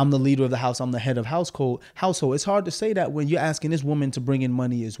know, I'm the leader of the house, I'm the head of household, it's hard to say that when you're asking this woman to bring in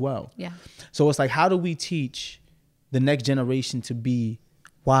money as well. Yeah. So it's like, how do we teach the next generation to be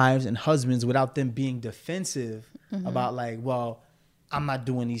wives and husbands without them being defensive about like, well, I'm not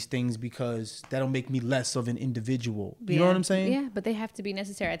doing these things because that'll make me less of an individual. You know what I'm saying? Yeah, but they have to be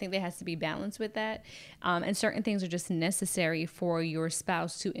necessary. I think there has to be balance with that. And certain things are just necessary for your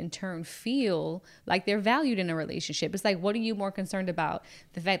spouse to in turn feel like they're valued in a relationship. It's like, what are you more concerned about?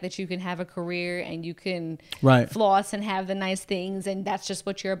 The fact that you can have a career and you can floss and have the nice things and that's just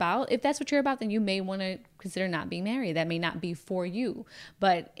what you're about? If that's what you're about, then you may want to consider not being married. That may not be for you.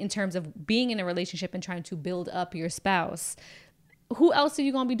 But in terms of being in a relationship and trying to build up your spouse, who else are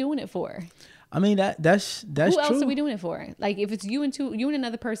you gonna be doing it for? I mean that's Who true. else are we doing it for? Like if it's you and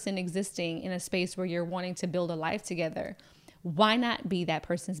another person existing in a space where you're wanting to build a life together, why not be that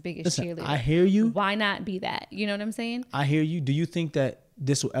person's biggest cheerleader? I hear you. Why not be that? You know what I'm saying? I hear you. Do you think that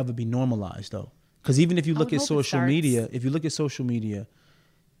this will ever be normalized though? Because even if you look at social media,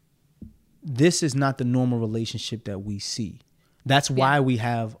 this is not the normal relationship that we see. That's why we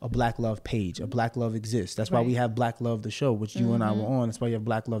have a Black Love page. A Black Love exists. That's why we have Black Love the show, which you and I were on. That's why you have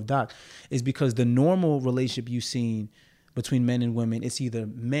Black Love Doc. Is because the normal relationship you've seen between men and women, it's either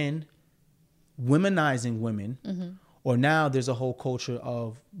men womenizing women, or now there's a whole culture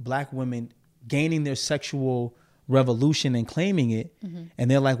of Black women gaining their sexual revolution and claiming it, and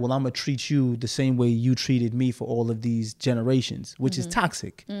they're like, well, I'm gonna treat you the same way you treated me for all of these generations, which is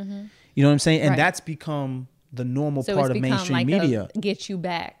toxic. You know what I'm saying? And that's become the normal part of mainstream like media. Get you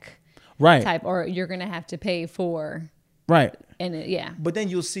back, right? Type, or you're gonna have to pay for, right? And But then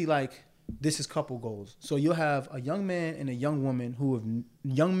you'll see like this is couple goals. So you'll have a young man and a young woman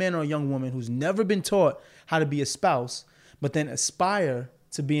young man or a young woman who's never been taught how to be a spouse, but then aspire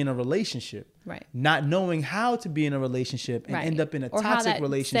to be in a relationship. Right. Not knowing how to be in a relationship and end up in a or toxic how that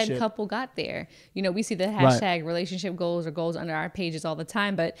relationship. Said couple got there. You know, we see the hashtag relationship goals or goals under our pages all the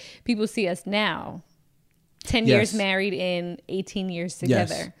time, but people see us now, 10 years married in 18 years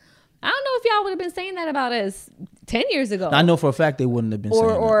together. Yes. I don't know if y'all would have been saying that about us 10 years ago. I know for a fact they wouldn't have been saying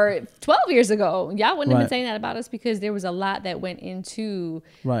that. Or 12 years ago. Y'all wouldn't have been saying that about us because there was a lot that went into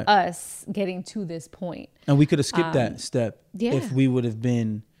us getting to this point. And we could have skipped that step if we would have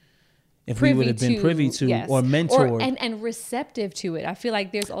been privy to or mentored. And receptive to it. I feel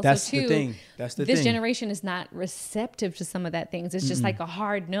like there's also That's the thing. This generation is not receptive to some of that things. It's just like a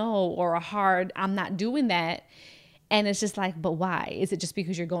hard no or a hard, I'm not doing that. And it's just like, but why? Is it just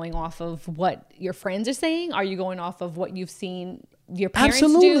because you're going off of what your friends are saying? Are you going off of what you've seen your parents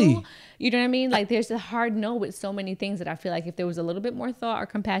do? You know what I mean? Like there's a hard no with so many things that I feel like if there was a little bit more thought or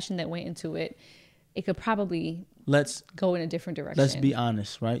compassion that went into it, it could probably go in a different direction. Let's be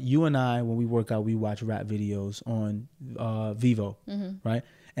honest, right? You and I, when we work out, we watch rap videos on Vivo, right?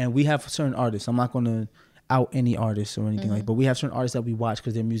 And we have certain artists. I'm not going to out any artists or anything but we have certain artists that we watch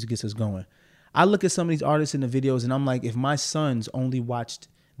because their music gets us going. I look at some of these artists in the videos and I'm like, if my sons only watched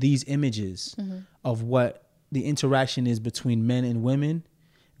these images of what the interaction is between men and women,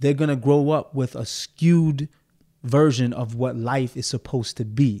 they're going to grow up with a skewed version of what life is supposed to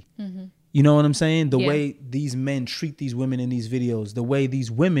be. You know what I'm saying? The way these men treat these women in these videos, the way these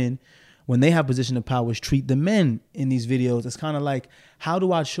women, when they have position of powers, treat the men in these videos. It's kind of like, how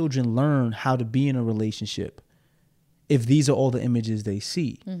do our children learn how to be in a relationship if these are all the images they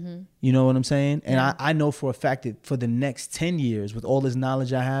see? You know what I'm saying? And I know for a fact that for the next 10 years, with all this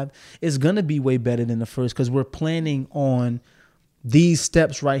knowledge I have, it's going to be way better than the first because we're planning on these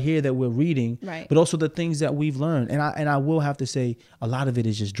steps right here that we're reading, but also the things that we've learned. And I will have to say, a lot of it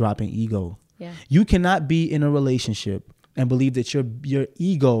is just dropping ego. You cannot be in a relationship and believe that your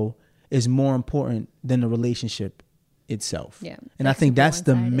ego is more important than the relationship itself. And I think that's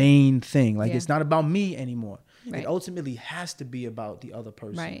the main thing. Like it's not about me anymore. It ultimately has to be about the other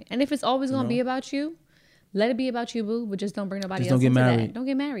person. Right. And if it's always going to be about you, let it be about you, boo, but just don't bring nobody else into that. Don't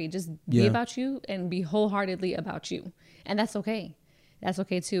get married. Just be about you and be wholeheartedly about you. And that's okay. That's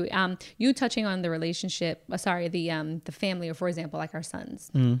okay too. You touching on the relationship, the family, or for example, like our sons,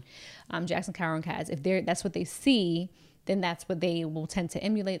 Jackson, Cairo, and Kaz, if that's what they see, then that's what they will tend to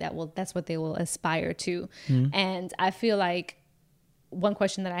emulate. That's what they will aspire to. And I feel like one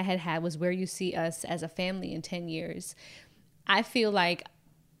question that I had was where you see us as a family in 10 years. I feel like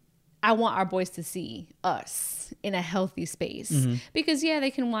I want our boys to see us in a healthy space because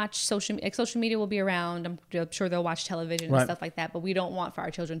they can watch social media will be around. I'm sure they'll watch television and stuff like that, but we don't want for our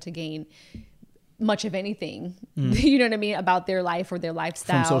children to gain much of anything, you know what I mean, about their life or their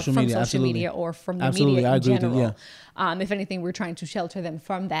lifestyle from social media or from the media in general. If anything, we're trying to shelter them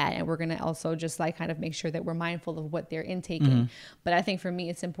from that, and we're going to also just like kind of make sure that we're mindful of what they're intaking. But I think for me,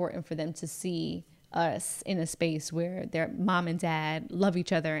 it's important for them to see us in a space where their mom and dad love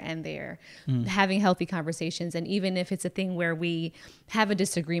each other and they're having healthy conversations. And even if it's a thing where we have a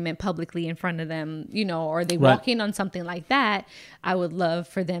disagreement publicly in front of them, you know, or they walk in on something like that, I would love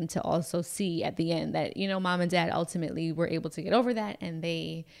for them to also see at the end that, you know, mom and dad ultimately were able to get over that and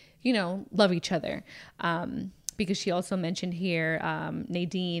they, you know, love each other. Because she also mentioned here,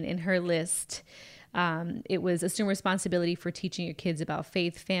 Nadine in her list, it was assume responsibility for teaching your kids about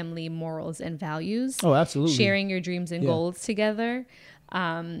faith, family, morals, and values. Oh, absolutely. Sharing your dreams and goals together.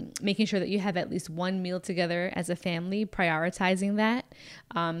 Making sure that you have at least one meal together as a family, prioritizing that.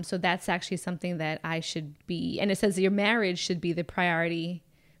 So that's actually something that I should be, and it says your marriage should be the priority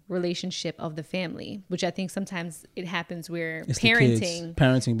relationship of the family, which I think sometimes it happens where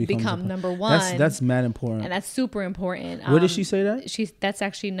parenting become number one. That's mad important, and that's super important. Where did she say that? That's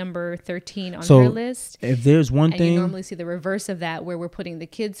actually number 13 on her list. If there's one thing, you normally see the reverse of that, where we're putting the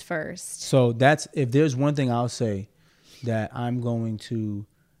kids first. So that's if there's one thing I'll say that I'm going to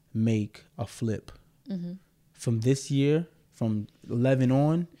make a flip from this year, from 11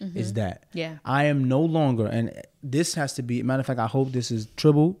 on, is that I am no longer, and this has to be, matter of fact, I hope this is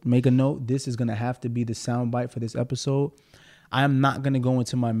Tribble, make a note, this is going to have to be the soundbite for this episode. I am not going to go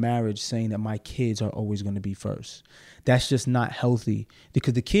into my marriage saying that my kids are always going to be first. That's just not healthy,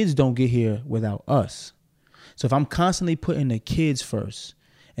 because the kids don't get here without us. So if I'm constantly putting the kids first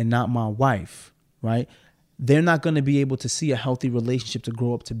and not my wife, right, they're not going to be able to see a healthy relationship to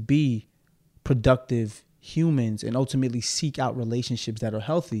grow up to be productive humans and ultimately seek out relationships that are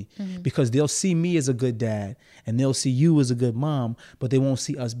healthy, because they'll see me as a good dad and they'll see you as a good mom, but they won't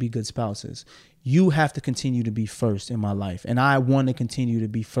see us be good spouses. You have to continue to be first in my life, and I want to continue to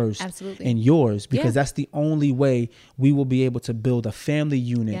be first in yours, because that's the only way we will be able to build a family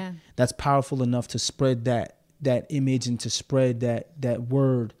unit that's powerful enough to spread that image and to spread that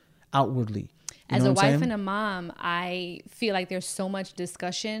word outwardly. As a wife and a mom, I feel like there's so much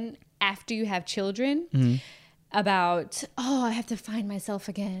discussion after you have children about, I have to find myself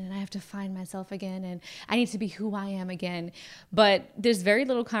again, and I have to find myself again, and I need to be who I am again. But there's very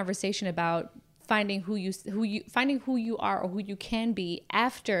little conversation about finding who you are or who you can be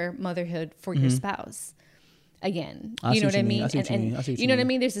after motherhood for your spouse. Again, you know what I mean? You know what I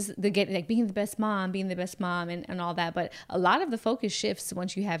mean? There's this, like being the best mom and all that. But a lot of the focus shifts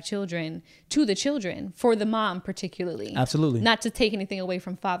once you have children to the children, for the mom particularly. Absolutely. Not to take anything away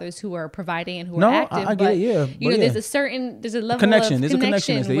from fathers who are providing and who are active. I get it, yeah. You know, there's a level connection. of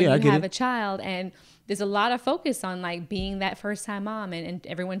connection when you have it. a child, and there's a lot of focus on like being that first time mom and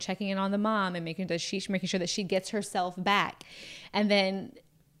everyone checking in on the mom and making sure that she gets herself back. And then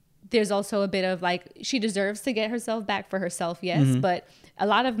there's also a bit of like, she deserves to get herself back for herself, yes, but a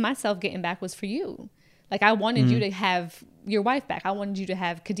lot of myself getting back was for you. Like, I wanted you to have your wife back. I wanted you to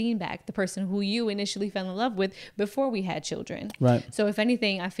have Kadeen back, the person who you initially fell in love with before we had children. Right. So if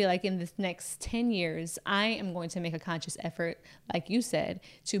anything, I feel like in this next 10 years, I am going to make a conscious effort, like you said,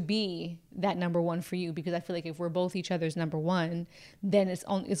 to be that number one for you, because I feel like if we're both each other's number one, then it's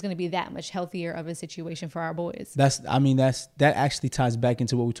going to be that much healthier of a situation for our boys. That actually ties back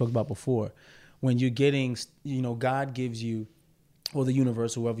into what we talked about before. When you're getting, God gives you, or the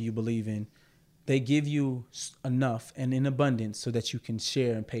universe, whoever you believe in, they give you enough and in abundance so that you can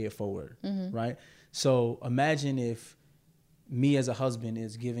share and pay it forward, right? So imagine if me as a husband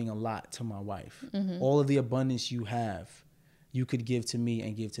is giving a lot to my wife. All of the abundance you have, you could give to me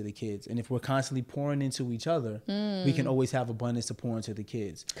and give to the kids. And if we're constantly pouring into each other, we can always have abundance to pour into the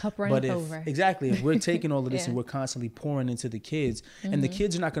kids. Cup running over. Exactly. If we're taking all of this and we're constantly pouring into the kids, and the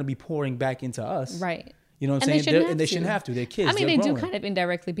kids are not going to be pouring back into us. Right. You know what I'm saying? And they shouldn't have to. They're kids. I mean, they do kind of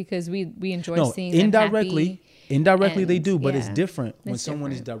indirectly, because we enjoy seeing them happy. Indirectly they do, but it's different when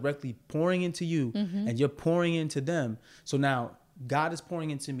someone is directly pouring into you and you're pouring into them. So now God is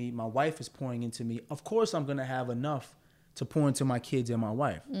pouring into me. My wife is pouring into me. Of course, I'm going to have enough to pour into my kids and my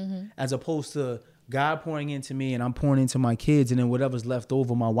wife, as opposed to God pouring into me and I'm pouring into my kids, and then whatever's left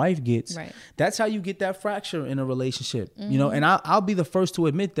over my wife gets. Right. That's how you get that fracture in a relationship. And I'll be the first to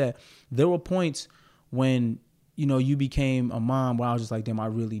admit that there were points when, you became a mom where I was just like, damn, I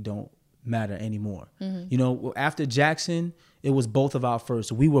really don't matter anymore. After Jackson, it was both of our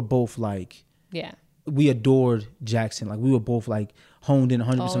first. We were both like, we adored Jackson. Like, we were both like honed in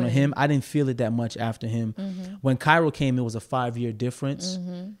 100% on him. I didn't feel it that much after him. When Cairo came, it was a 5-year difference,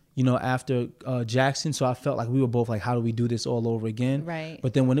 after Jackson. So I felt like we were both like, how do we do this all over again? Right.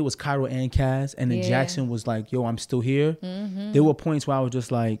 But then when it was Cairo and Kaz, and then Jackson was like, yo, I'm still here. There were points where I was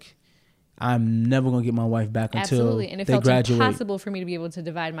just like, I'm never going to get my wife back until and it they felt graduate. impossible for me to be able to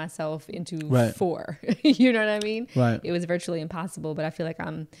divide myself into 4. You know what I mean? Right. It was virtually impossible, but I feel like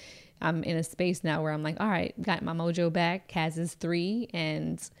I'm in a space now where I'm like, all right, got my mojo back. Kaz is 3,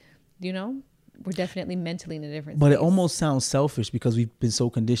 and we're definitely mentally in a different But space. it almost sounds selfish, because we've been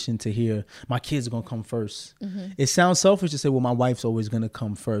so conditioned to hear my kids are going to come first. It sounds selfish to say, well, my wife's always going to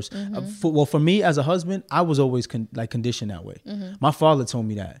come first. For me as a husband, I was always conditioned that way. My father told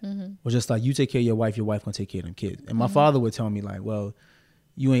me that. Was just like, you take care of your wife going to take care of them kids. And my father would tell me like, well,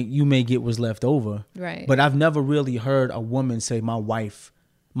 you may get what's left over. Right. But I've never really heard a woman say,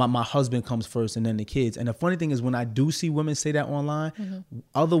 my husband comes first and then the kids. And the funny thing is, when I do see women say that online,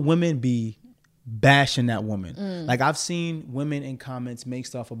 other women be bashing that woman. Like, I've seen women in comments make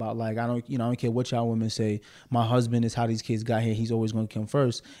stuff about like, I don't care what y'all women say, my husband is how these kids got here, he's always going to come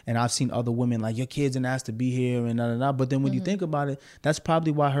first. And I've seen other women like, your kids didn't ask to be here and da. But then when you think about it, that's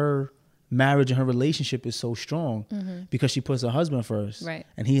probably why her marriage and her relationship is so strong, because she puts her husband first, right?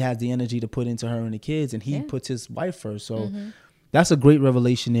 And he has the energy to put into her and the kids, and he puts his wife first. So that's a great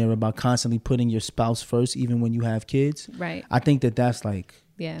revelation there about constantly putting your spouse first, even when you have kids. Right. I think that's like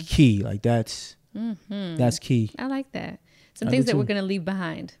key. Like that's key. I like that. Some things that we're going to leave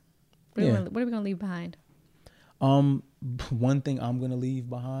behind. What are we going to leave behind? One thing I'm going to leave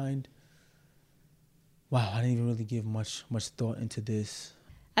behind. Wow, I didn't even really give much thought into this.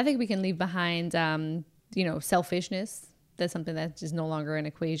 I think we can leave behind, selfishness. That's something that's just no longer an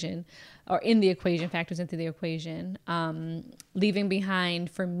equation, or in the equation, factors into the equation. Leaving behind,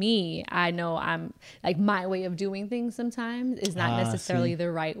 for me, I know I'm like, my way of doing things sometimes is not necessarily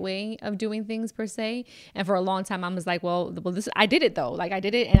the right way of doing things per se. And for a long time, I was like, well, this, I did it though. Like I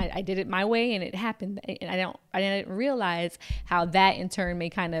did it, and I did it my way, and it happened. And I didn't realize how that in turn may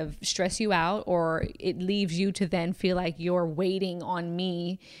kind of stress you out, or it leaves you to then feel like you're waiting on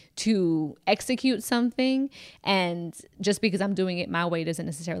me to execute something. And just because I'm doing it my way doesn't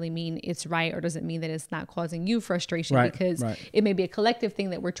necessarily mean it's right, or doesn't mean that it's not causing you frustration, because it may be a collective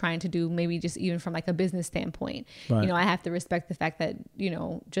thing that we're trying to do, maybe just even from like a business standpoint. You know, I have to respect the fact that, you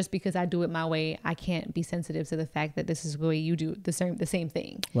know, just because I do it my way, I can't be sensitive to the fact that this is the way you do the same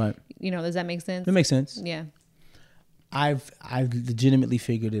thing. Right. You know, does that make sense? It makes sense. Yeah. I've legitimately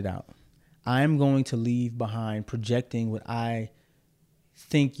figured it out. I'm going to leave behind projecting what I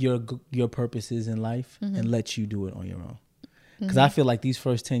think your purpose is in life, and let you do it on your own. Because I feel like these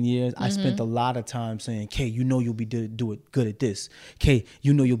first 10 years, I spent a lot of time saying, Kay, you know you'll be good at this. Kay,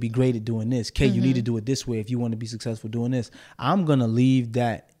 you know you'll be great at doing this. Kay, you need to do it this way if you want to be successful doing this. I'm going to leave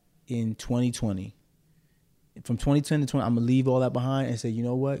that in 2020. From 2010 to 20, I'm going to leave all that behind and say, you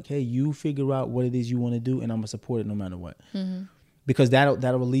know what, Kay, you figure out what it is you want to do, and I'm going to support it no matter what. Because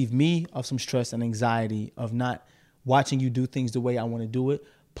that'll relieve me of some stress and anxiety of not watching you do things the way I want to do it.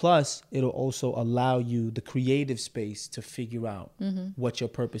 Plus, it'll also allow you the creative space to figure out what your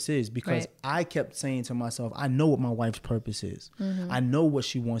purpose is. Because I kept saying to myself, I know what my wife's purpose is. I know what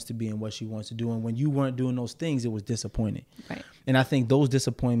she wants to be and what she wants to do. And when you weren't doing those things, it was disappointing. And I think those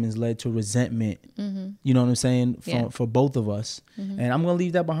disappointments led to resentment, you know what I'm saying, for both of us. And I'm going to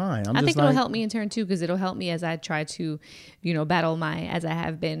leave that behind. I think it'll help me in turn too, because it'll help me as I try to, you know, battle as I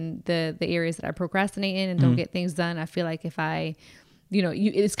have been, the areas that I procrastinate in and don't get things done. I feel like if I... You know,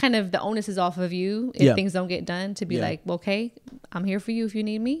 it's kind of, the onus is off of you if things don't get done, to be like, well, okay, I'm here for you if you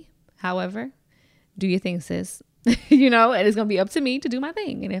need me. However, do your thing, sis. You know, and it's going to be up to me to do my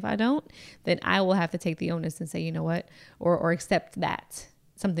thing. And if I don't, then I will have to take the onus and say, you know what, or accept that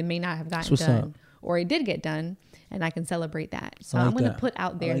something may not have gotten done, or it did get done, and I can celebrate that. So I'm going to put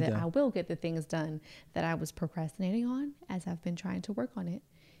out there that I will get the things done that I was procrastinating on as I've been trying to work on it.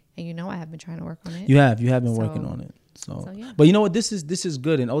 And you know, I have been trying to work on it. You have been working on it. So yeah. But you know what? This is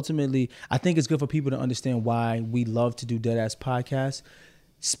good. And ultimately, I think it's good for people to understand why we love to do Deadass Podcasts.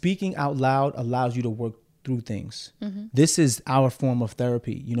 Speaking out loud allows you to work through things. This is our form of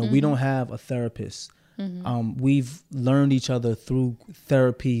therapy. You know, we don't have a therapist. We've learned each other through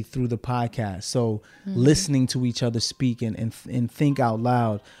therapy, through the podcast. So listening to each other speak and think out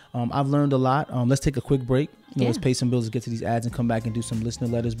loud. I've learned a lot. Let's take a quick break. Let's pay some bills, get to these ads, and come back and do some listener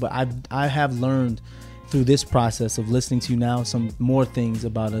letters. But I have learned through this process of listening to you now some more things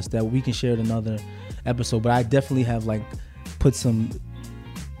about us that we can share in another episode. But I definitely have like put some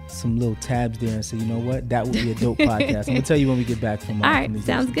little tabs there and say, you know what, that would be a dope podcast. I'm gonna tell you when we get back from all right,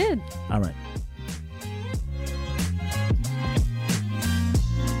 sounds good. All right.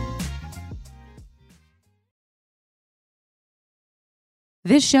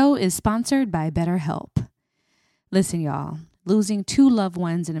 This show is sponsored by BetterHelp. Listen, y'all, losing 2 loved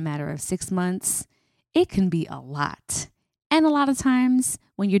ones in a matter of 6 months, it can be a lot. And a lot of times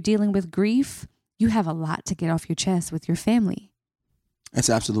when you're dealing with grief, you have a lot to get off your chest with your family. That's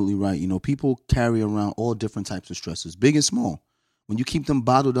absolutely right. You know, people carry around all different types of stresses, big and small. When you keep them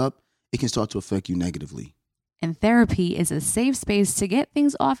bottled up, it can start to affect you negatively. And therapy is a safe space to get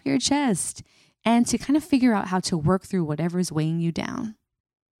things off your chest and to kind of figure out how to work through whatever's weighing you down.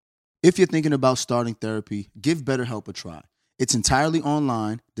 If you're thinking about starting therapy, give BetterHelp a try. It's entirely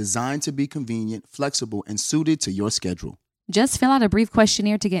online, designed to be convenient, flexible, and suited to your schedule. Just fill out a brief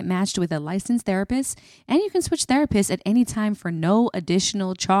questionnaire to get matched with a licensed therapist, and you can switch therapists at any time for no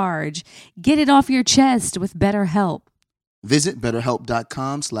additional charge. Get it off your chest with BetterHelp. Visit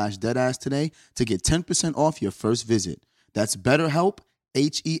BetterHelp.com/deadass today to get 10% off your first visit. That's BetterHelp,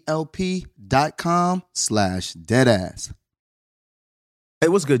 HELP.com/deadass. Hey,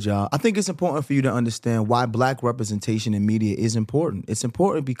 what's good, y'all? I think it's important for you to understand why Black representation in media is important. It's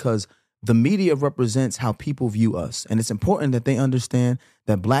important because the media represents how people view us. And it's important that they understand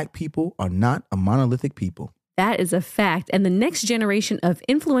that Black people are not a monolithic people. That is a fact. And the next generation of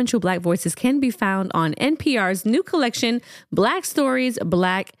influential Black voices can be found on NPR's new collection, Black Stories,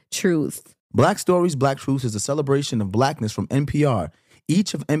 Black Truth. Black Stories, Black Truth is a celebration of Blackness from NPR.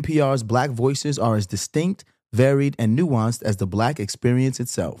 Each of NPR's Black voices are as distinct, varied, and nuanced as the Black experience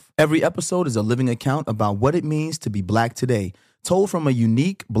itself. Every episode is a living account about what it means to be Black today, told from a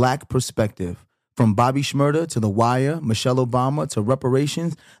unique Black perspective. From Bobby Shmurda to The Wire, Michelle Obama to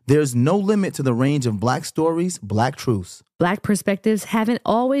reparations, there's no limit to the range of Black stories, Black truths. Black perspectives haven't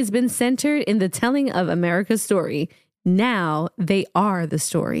always been centered in the telling of America's story. Now they are the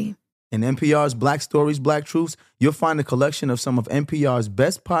story. In NPR's Black Stories, Black Truths, you'll find a collection of some of NPR's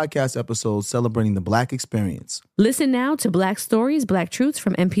best podcast episodes celebrating the Black experience. Listen now to Black Stories, Black Truths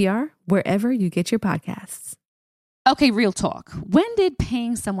from NPR, wherever you get your podcasts. Okay, real talk. When did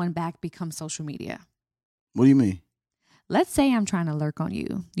paying someone back become social media? What do you mean? Let's say I'm trying to lurk on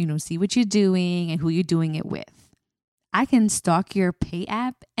you, see what you're doing and who you're doing it with. I can stalk your pay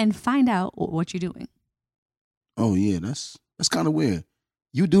app and find out what you're doing. Oh, yeah, that's kind of weird.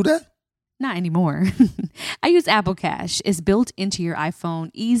 You do that? Not anymore. I use Apple Cash. It's built into your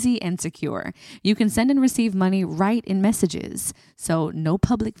iPhone, easy and secure. You can send and receive money right in messages, so no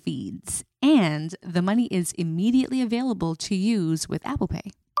public feeds. And the money is immediately available to use with Apple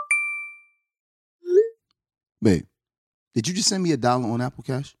Pay. Babe, did you just send me $1 on Apple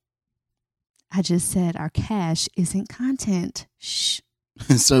Cash? I just said our cash isn't content. Shh.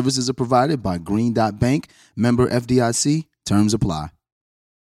 Services are provided by Green Dot Bank, member FDIC. Terms apply.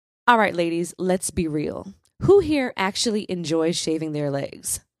 All right, ladies, let's be real. Who here actually enjoys shaving their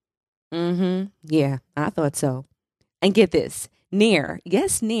legs? Yeah, I thought so. And get this, Nair,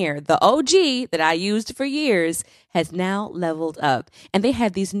 yes, Nair, the OG that I used for years, has now leveled up. And they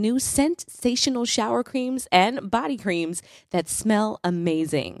have these new sensational shower creams and body creams that smell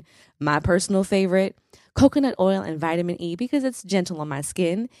amazing. My personal favorite, coconut oil and vitamin E because it's gentle on my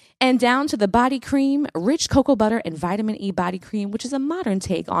skin, and down to the body cream, rich cocoa butter and vitamin E body cream, which is a modern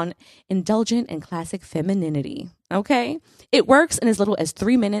take on indulgent and classic femininity. Okay? It works in as little as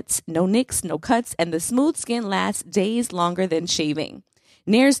 3 minutes, no nicks, no cuts, and the smooth skin lasts days longer than shaving.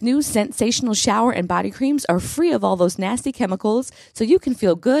 Nair's new sensational shower and body creams are free of all those nasty chemicals, so you can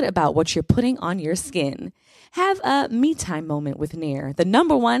feel good about what you're putting on your skin. Have a me time moment with Nair, the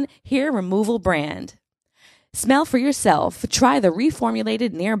 #1 hair removal brand. Smell for yourself. Try the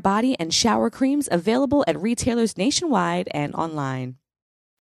reformulated Nair body and shower creams available at retailers nationwide and online.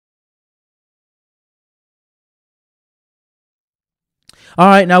 All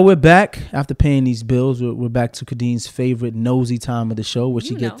right, now we're back. After paying these bills, we're back to Kadine's favorite nosy time of the show, where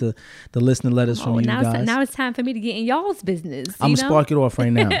she get the listener letters from you guys. Now it's time for me to get in y'all's business. I'm going to spark it off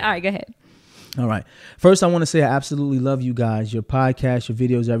right now. All right, go ahead. All right. First, I want to say I absolutely love you guys, your podcast, your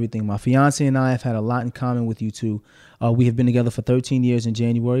videos, everything. My fiance and I have had a lot in common with you two. We have been together for 13 years in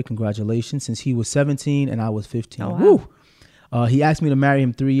January. Congratulations. Since he was 17 and I was 15. Oh, wow. Woo! He asked me to marry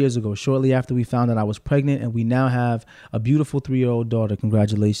him 3 years ago, shortly after we found out I was pregnant, and we now have a beautiful 3-year-old daughter.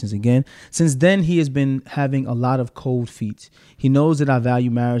 Congratulations again. Since then, he has been having a lot of cold feet. He knows that I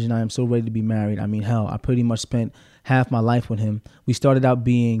value marriage, and I am so ready to be married. I mean, hell, I pretty much spent half my life with him. We started out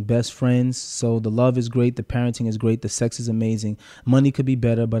being best friends, so the love is great, the parenting is great, the sex is amazing. Money could be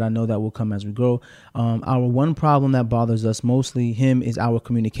better, but I know that will come as we grow. Our one problem that bothers us, mostly him, is our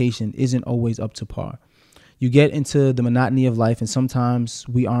communication isn't always up to par. You get into the monotony of life, and sometimes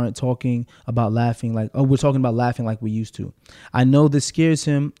we aren't talking about laughing we're talking about laughing like we used to. I know this scares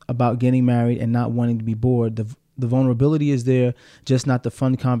him about getting married and not wanting to be bored. The vulnerability is there, just not the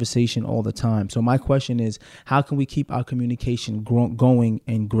fun conversation all the time. So my question is, how can we keep our communication going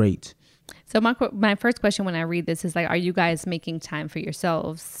and great? So my first question when I read this is are you guys making time for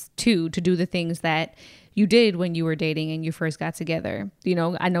yourselves to do the things that you did when you were dating and you first got together?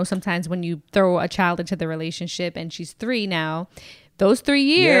 I know sometimes when you throw a child into the relationship and she's 3 now, those 3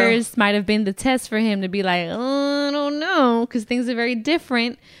 years might have been the test for him to be like, oh, I don't know, because things are very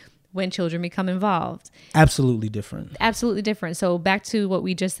different when children become involved. Absolutely different. Absolutely different. So back to what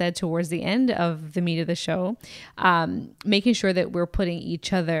we just said towards the end of the meat of the show, making sure that we're putting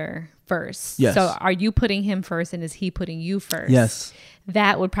each other first. Yes. So are you putting him first and is he putting you first? Yes.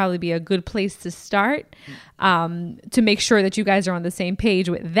 That would probably be a good place to start, to make sure that you guys are on the same page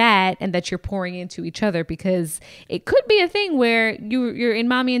with that and that you're pouring into each other, because it could be a thing where you're in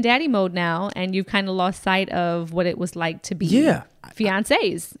mommy and daddy mode now and you've kind of lost sight of what it was like to be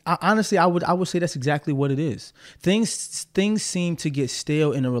fiancés. Honestly, I would say that's exactly what it is. Things seem to get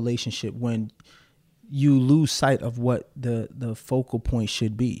stale in a relationship when you lose sight of what the focal point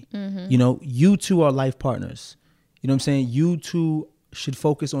should be. Mm-hmm. You two are life partners. You know what I'm saying? You two should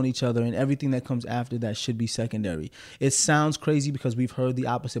focus on each other, and everything that comes after that should be secondary. It sounds crazy because we've heard the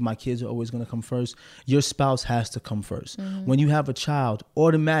opposite. My kids are always going to come first. Your spouse has to come first. Mm-hmm. When you have a child,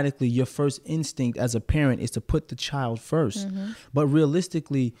 automatically your first instinct as a parent is to put the child first. Mm-hmm. But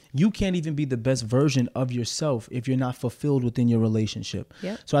realistically, you can't even be the best version of yourself if you're not fulfilled within your relationship.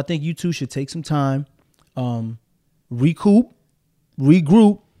 Yep. So I think you two should take some time, recoup,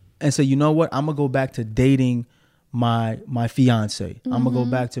 regroup, and say, you know what, I'm gonna go back to dating my fiance. I'm gonna go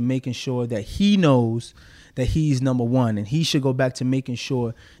back to making sure that he knows that he's number one, and he should go back to making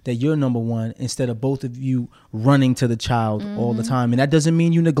sure that you're number one, instead of both of you running to the child all the time. And that doesn't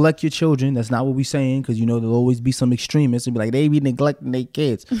mean you neglect your children. That's not what we're saying, because there'll always be some extremists and be like, they be neglecting their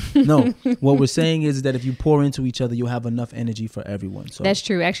kids. No, what we're saying is that if you pour into each other, you'll have enough energy for everyone. So that's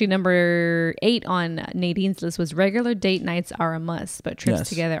true. Actually, number 8 on Nadine's list was regular date nights are a must, but trips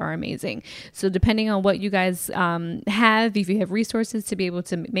together are amazing. So depending on what you guys have, if you have resources to be able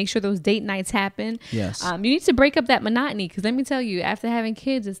to make sure those date nights happen, you need to break up that monotony, because let me tell you, after having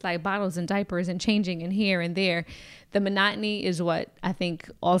kids, it's like bottles and diapers and changing and here and there. The monotony is what I think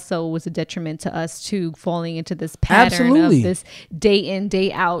also was a detriment to us too, falling into this pattern of this day in,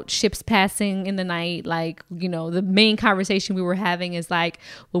 day out, ships passing in the night. Like, the main conversation we were having is like,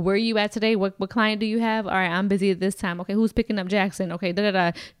 well, where are you at today? What client do you have? All right, I'm busy at this time. Okay, who's picking up Jackson? Okay,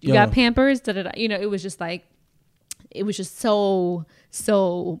 da-da-da. You got Pampers? Da-da-da. It was just like, it was just so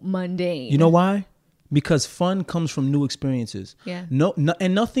mundane. You know why? Because fun comes from new experiences. Yeah. No,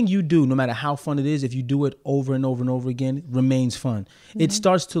 and nothing you do, no matter how fun it is, if you do it over and over and over again, remains fun. It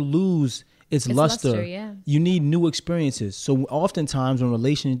starts to lose its luster. Yeah. You need new experiences. So oftentimes when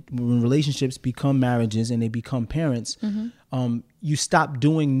relationships become marriages and they become parents, you stop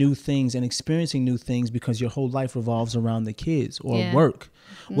doing new things and experiencing new things because your whole life revolves around the kids or work.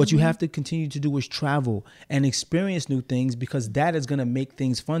 What you have to continue to do is travel and experience new things, because that is going to make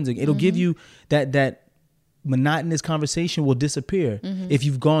things fun. It'll give you that monotonous conversation will disappear if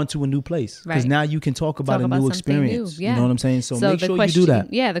you've gone to a new place, because now you can talk about a new experience. You know what I'm saying? So make sure you do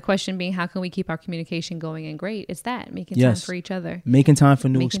that. Yeah, the question being, how can we keep our communication going and great? It's that, making time for each other. Making time for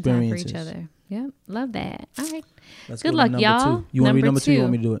new experiences. Time for each other. Yeah, love that. All right. Good luck, y'all. 2. You want to read number 2? You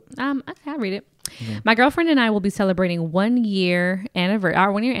want me to do it? Okay, I'll read it. My girlfriend and I will be celebrating our 1 year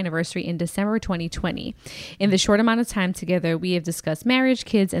anniversary in December 2020. In the short amount of time together, we have discussed marriage,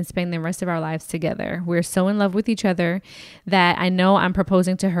 kids, and spending the rest of our lives together. We're so in love with each other that I know I'm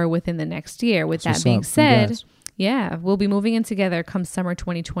proposing to her within the next year. With that being said, we'll be moving in together come summer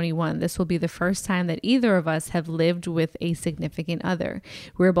 2021. This will be the first time that either of us have lived with a significant other.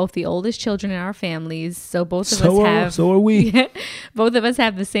 We're both the oldest children in our families, so both of us have. So are we. Both of us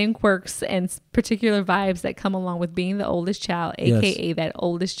have the same quirks and particular vibes that come along with being the oldest child, aka that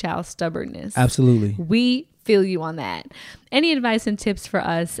oldest child stubbornness. Absolutely. We feel you on that. Any advice and tips for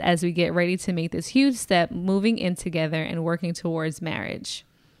us as we get ready to make this huge step, moving in together and working towards marriage?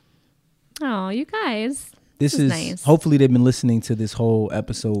 Oh, you guys. This is nice. Hopefully they've been listening to this whole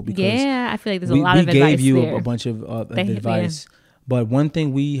episode, because I feel like there's a lot of advice there. We gave you a bunch of advice. But one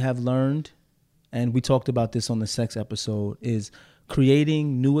thing we have learned, and we talked about this on the sex episode, is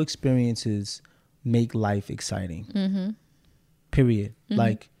creating new experiences make life exciting. Period.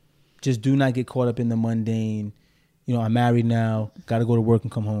 Like, just do not get caught up in the mundane. I'm married now, got to go to work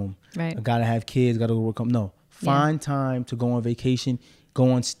and come home. Right. I got to have kids, got to go to work. No. Find time to go on vacation,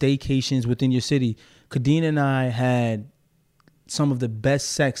 go on staycations within your city. Kadeen and I had some of the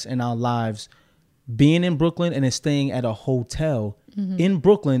best sex in our lives being in Brooklyn and then staying at a hotel in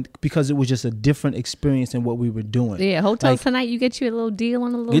Brooklyn, because it was just a different experience than what we were doing. Yeah, hotels tonight, you get you a little deal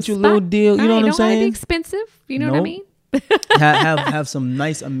on a little Get you a little deal, you know what I'm saying? Don't want to be expensive, you know what I mean? have some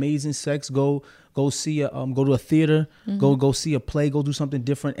nice, amazing sex. Go see go to a theater, go see a play, go do something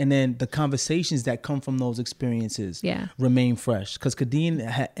different, and then the conversations that come from those experiences remain fresh. Because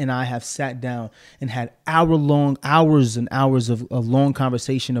Kadeen and I have sat down and had hours and hours of long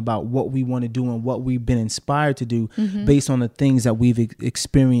conversation about what we want to do and what we've been inspired to do based on the things that we've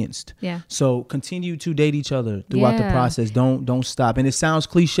experienced. So continue to date each other throughout the process. Don't stop. And it sounds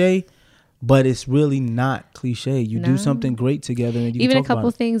cliche, but it's really not cliche. You do something great together, and you even can talk a couple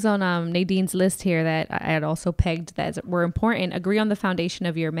about it. things on Nadine's list here that I had also pegged that were important. Agree on the foundation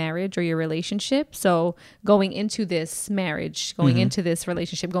of your marriage or your relationship. So going into this marriage, going into this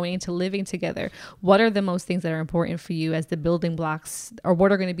relationship, going into living together, what are the most things that are important for you as the building blocks, or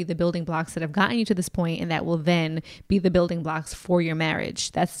what are going to be the building blocks that have gotten you to this point and that will then be the building blocks for your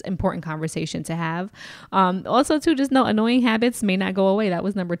marriage? That's important conversation to have. Also too, just know annoying habits may not go away. That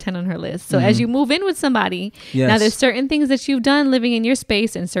was number 10 on her list. So as you move in with somebody, now there's certain things that you've done living in your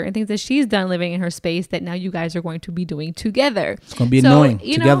space and certain things that she's done living in her space that now you guys are going to be doing together. It's going to be annoying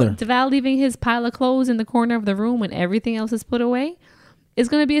together. Deval leaving his pile of clothes in the corner of the room when everything else is put away. is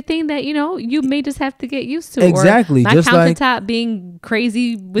going to be a thing that, you know, you may just have to get used to. Exactly. Or my just countertop being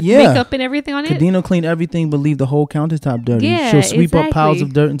crazy with makeup and everything on it. Kadeen will clean everything but leave the whole countertop dirty. Yeah, she'll sweep up piles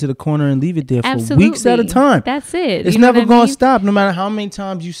of dirt into the corner and leave it there for weeks at a time. That's it. It's never going to stop, no matter how many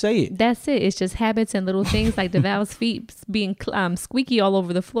times you say it. That's it. It's just habits and little things like DeVal's feet being squeaky all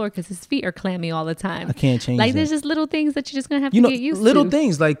over the floor because his feet are clammy all the time. I can't change like that. There's just little things that you're just going to have to get used to. Little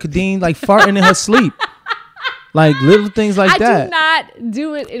things like Kadeen like farting in her sleep. Like little things like that. I do not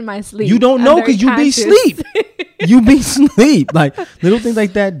do it in my sleep. You don't know because you be sleep. You be sleep. Like little things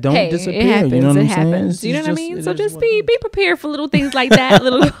like that don't disappear. It happens. You know what I'm happens. saying? You know what I mean? So just be prepared for little things like that,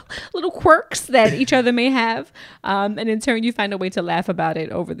 little quirks that each other may have, and in turn you find a way to laugh about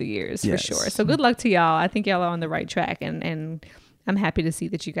it over the years for sure. So good luck to y'all. I think y'all are on the right track, and I'm happy to see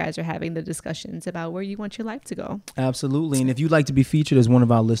that you guys are having the discussions about where you want your life to go. Absolutely. And if you'd like to be featured as one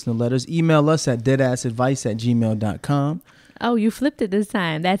of our listener letters, email us at deadassadvice@gmail.com. Oh, you flipped it this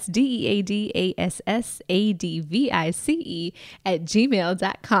time. That's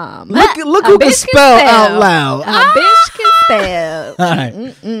deadassadvice@gmail.com. Look who can spell out loud. A bitch can spell. All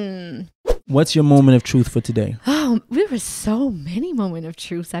right. What's your moment of truth for today? Oh, there were so many moments of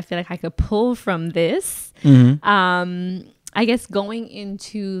truth I feel like I could pull from this. Mm-hmm. I guess going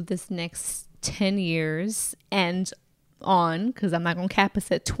into this next 10 years and on, because I'm not going to cap us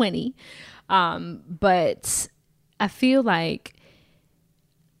at 20, but I feel like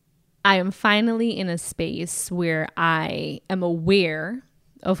I am finally in a space where I am aware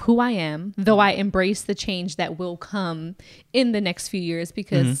of who I am, though I embrace the change that will come in the next few years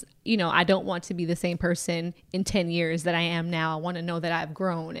because, you know, I don't want to be the same person in 10 years that I am now. I want to know that I've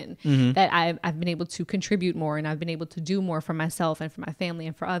grown and that I've been able to contribute more and I've been able to do more for myself and for my family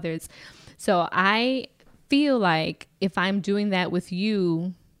and for others. So I feel like if I'm doing that with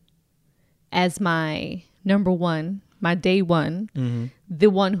you as my number one, my day one, the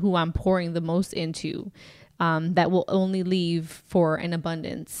one who I'm pouring the most into, that will only leave for an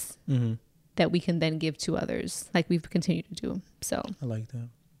abundance that we can then give to others like we've continued to do. So I like that.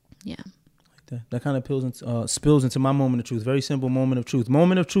 Yeah. I like that. That kind of spills into my moment of truth. Very simple moment of truth.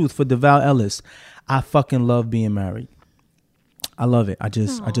 Moment of truth for DeVal Ellis. I fucking love being married. I love it. I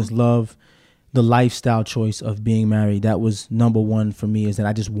just love the lifestyle choice of being married. That was number one for me, is that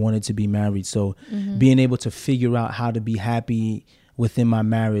I just wanted to be married. So being able to figure out how to be happy within my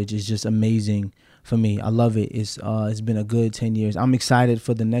marriage is just amazing for me. I love it. It's been a good 10 years. I'm excited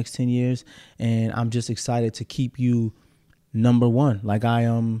for the next 10 years, and I'm just excited to keep you number one. Like I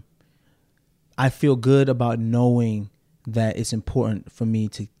feel good about knowing that it's important for me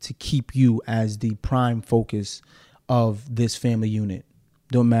to keep you as the prime focus of this family unit.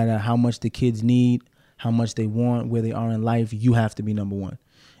 Don't matter how much the kids need, how much they want, where they are in life, you have to be number one.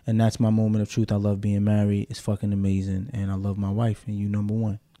 And that's my moment of truth. I love being married. It's fucking amazing. And I love my wife, and you number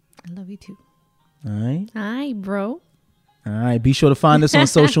one. I love you too. All right. Hi, bro. All right. Be sure to find us on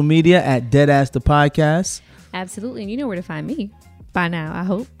social media at Deadass the Podcast. Absolutely. And you know where to find me by now, I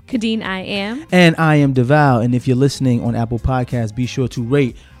hope. Kadeen, I am. And I am DeVal. And if you're listening on Apple Podcasts, be sure to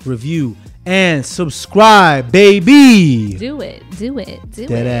rate, review, and subscribe, baby. Do it.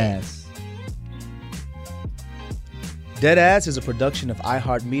 Deadass. Deadass is a production of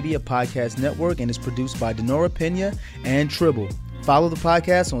iHeartMedia Podcast Network and is produced by Denora Pena and Tribble. Follow the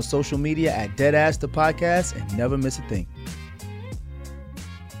podcast on social media at Deadass the Podcast and never miss a thing.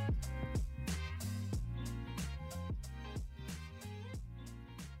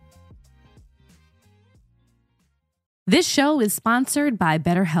 This show is sponsored by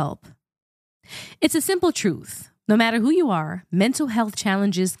BetterHelp. It's a simple truth. No matter who you are, mental health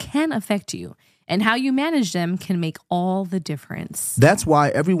challenges can affect you, and how you manage them can make all the difference. That's why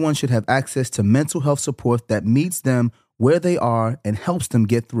everyone should have access to mental health support that meets them where they are and helps them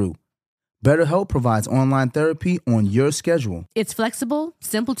get through. BetterHelp provides online therapy on your schedule. It's flexible,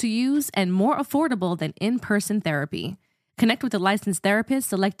 simple to use, and more affordable than in-person therapy. Connect with a licensed therapist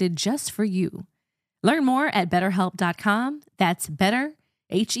selected just for you. Learn more at BetterHelp.com. That's better,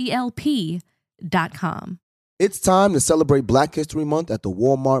 HELP.com. It's time to celebrate Black History Month at the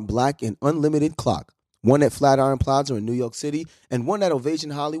Walmart Black and Unlimited Clock. One at Flatiron Plaza in New York City and one at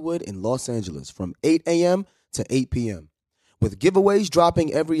Ovation Hollywood in Los Angeles from 8 a.m. to 8 p.m. With giveaways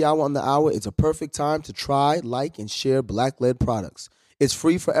dropping every hour on the hour, it's a perfect time to try, like, and share Black-led products. It's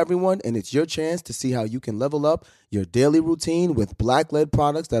free for everyone, and it's your chance to see how you can level up your daily routine with Black-led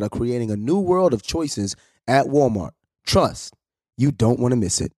products that are creating a new world of choices at Walmart. Trust, you don't want to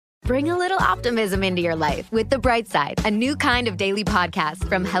miss it. Bring a little optimism into your life with The Bright Side, a new kind of daily podcast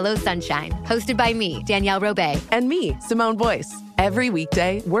from Hello Sunshine, hosted by me, Danielle Robay. And me, Simone Boyce. Every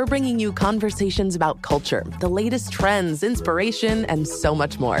weekday, we're bringing you conversations about culture, the latest trends, inspiration, and so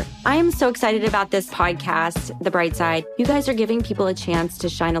much more. I am so excited about this podcast, The Bright Side. You guys are giving people a chance to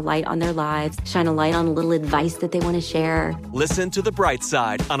shine a light on their lives, shine a light on a little advice that they want to share. Listen to The Bright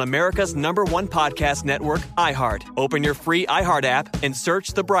Side on America's #1 podcast network, iHeart. Open your free iHeart app and search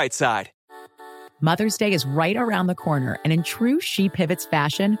The Bright Side. Mother's Day is right around the corner, and in true She Pivots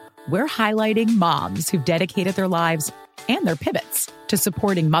fashion, we're highlighting moms who've dedicated their lives and their pivots to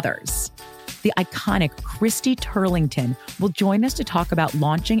supporting mothers. The iconic Christy Turlington will join us to talk about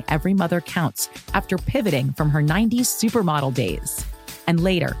launching Every Mother Counts after pivoting from her 90s supermodel days. And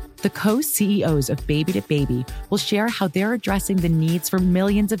later, the co-CEOs of Baby to Baby will share how they're addressing the needs for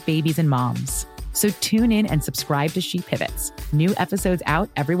millions of babies and moms. So tune in and subscribe to She Pivots. New episodes out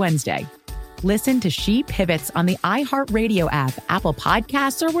every Wednesday. Listen to She Pivots on the iHeartRadio app, Apple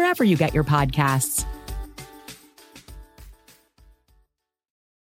Podcasts, or wherever you get your podcasts.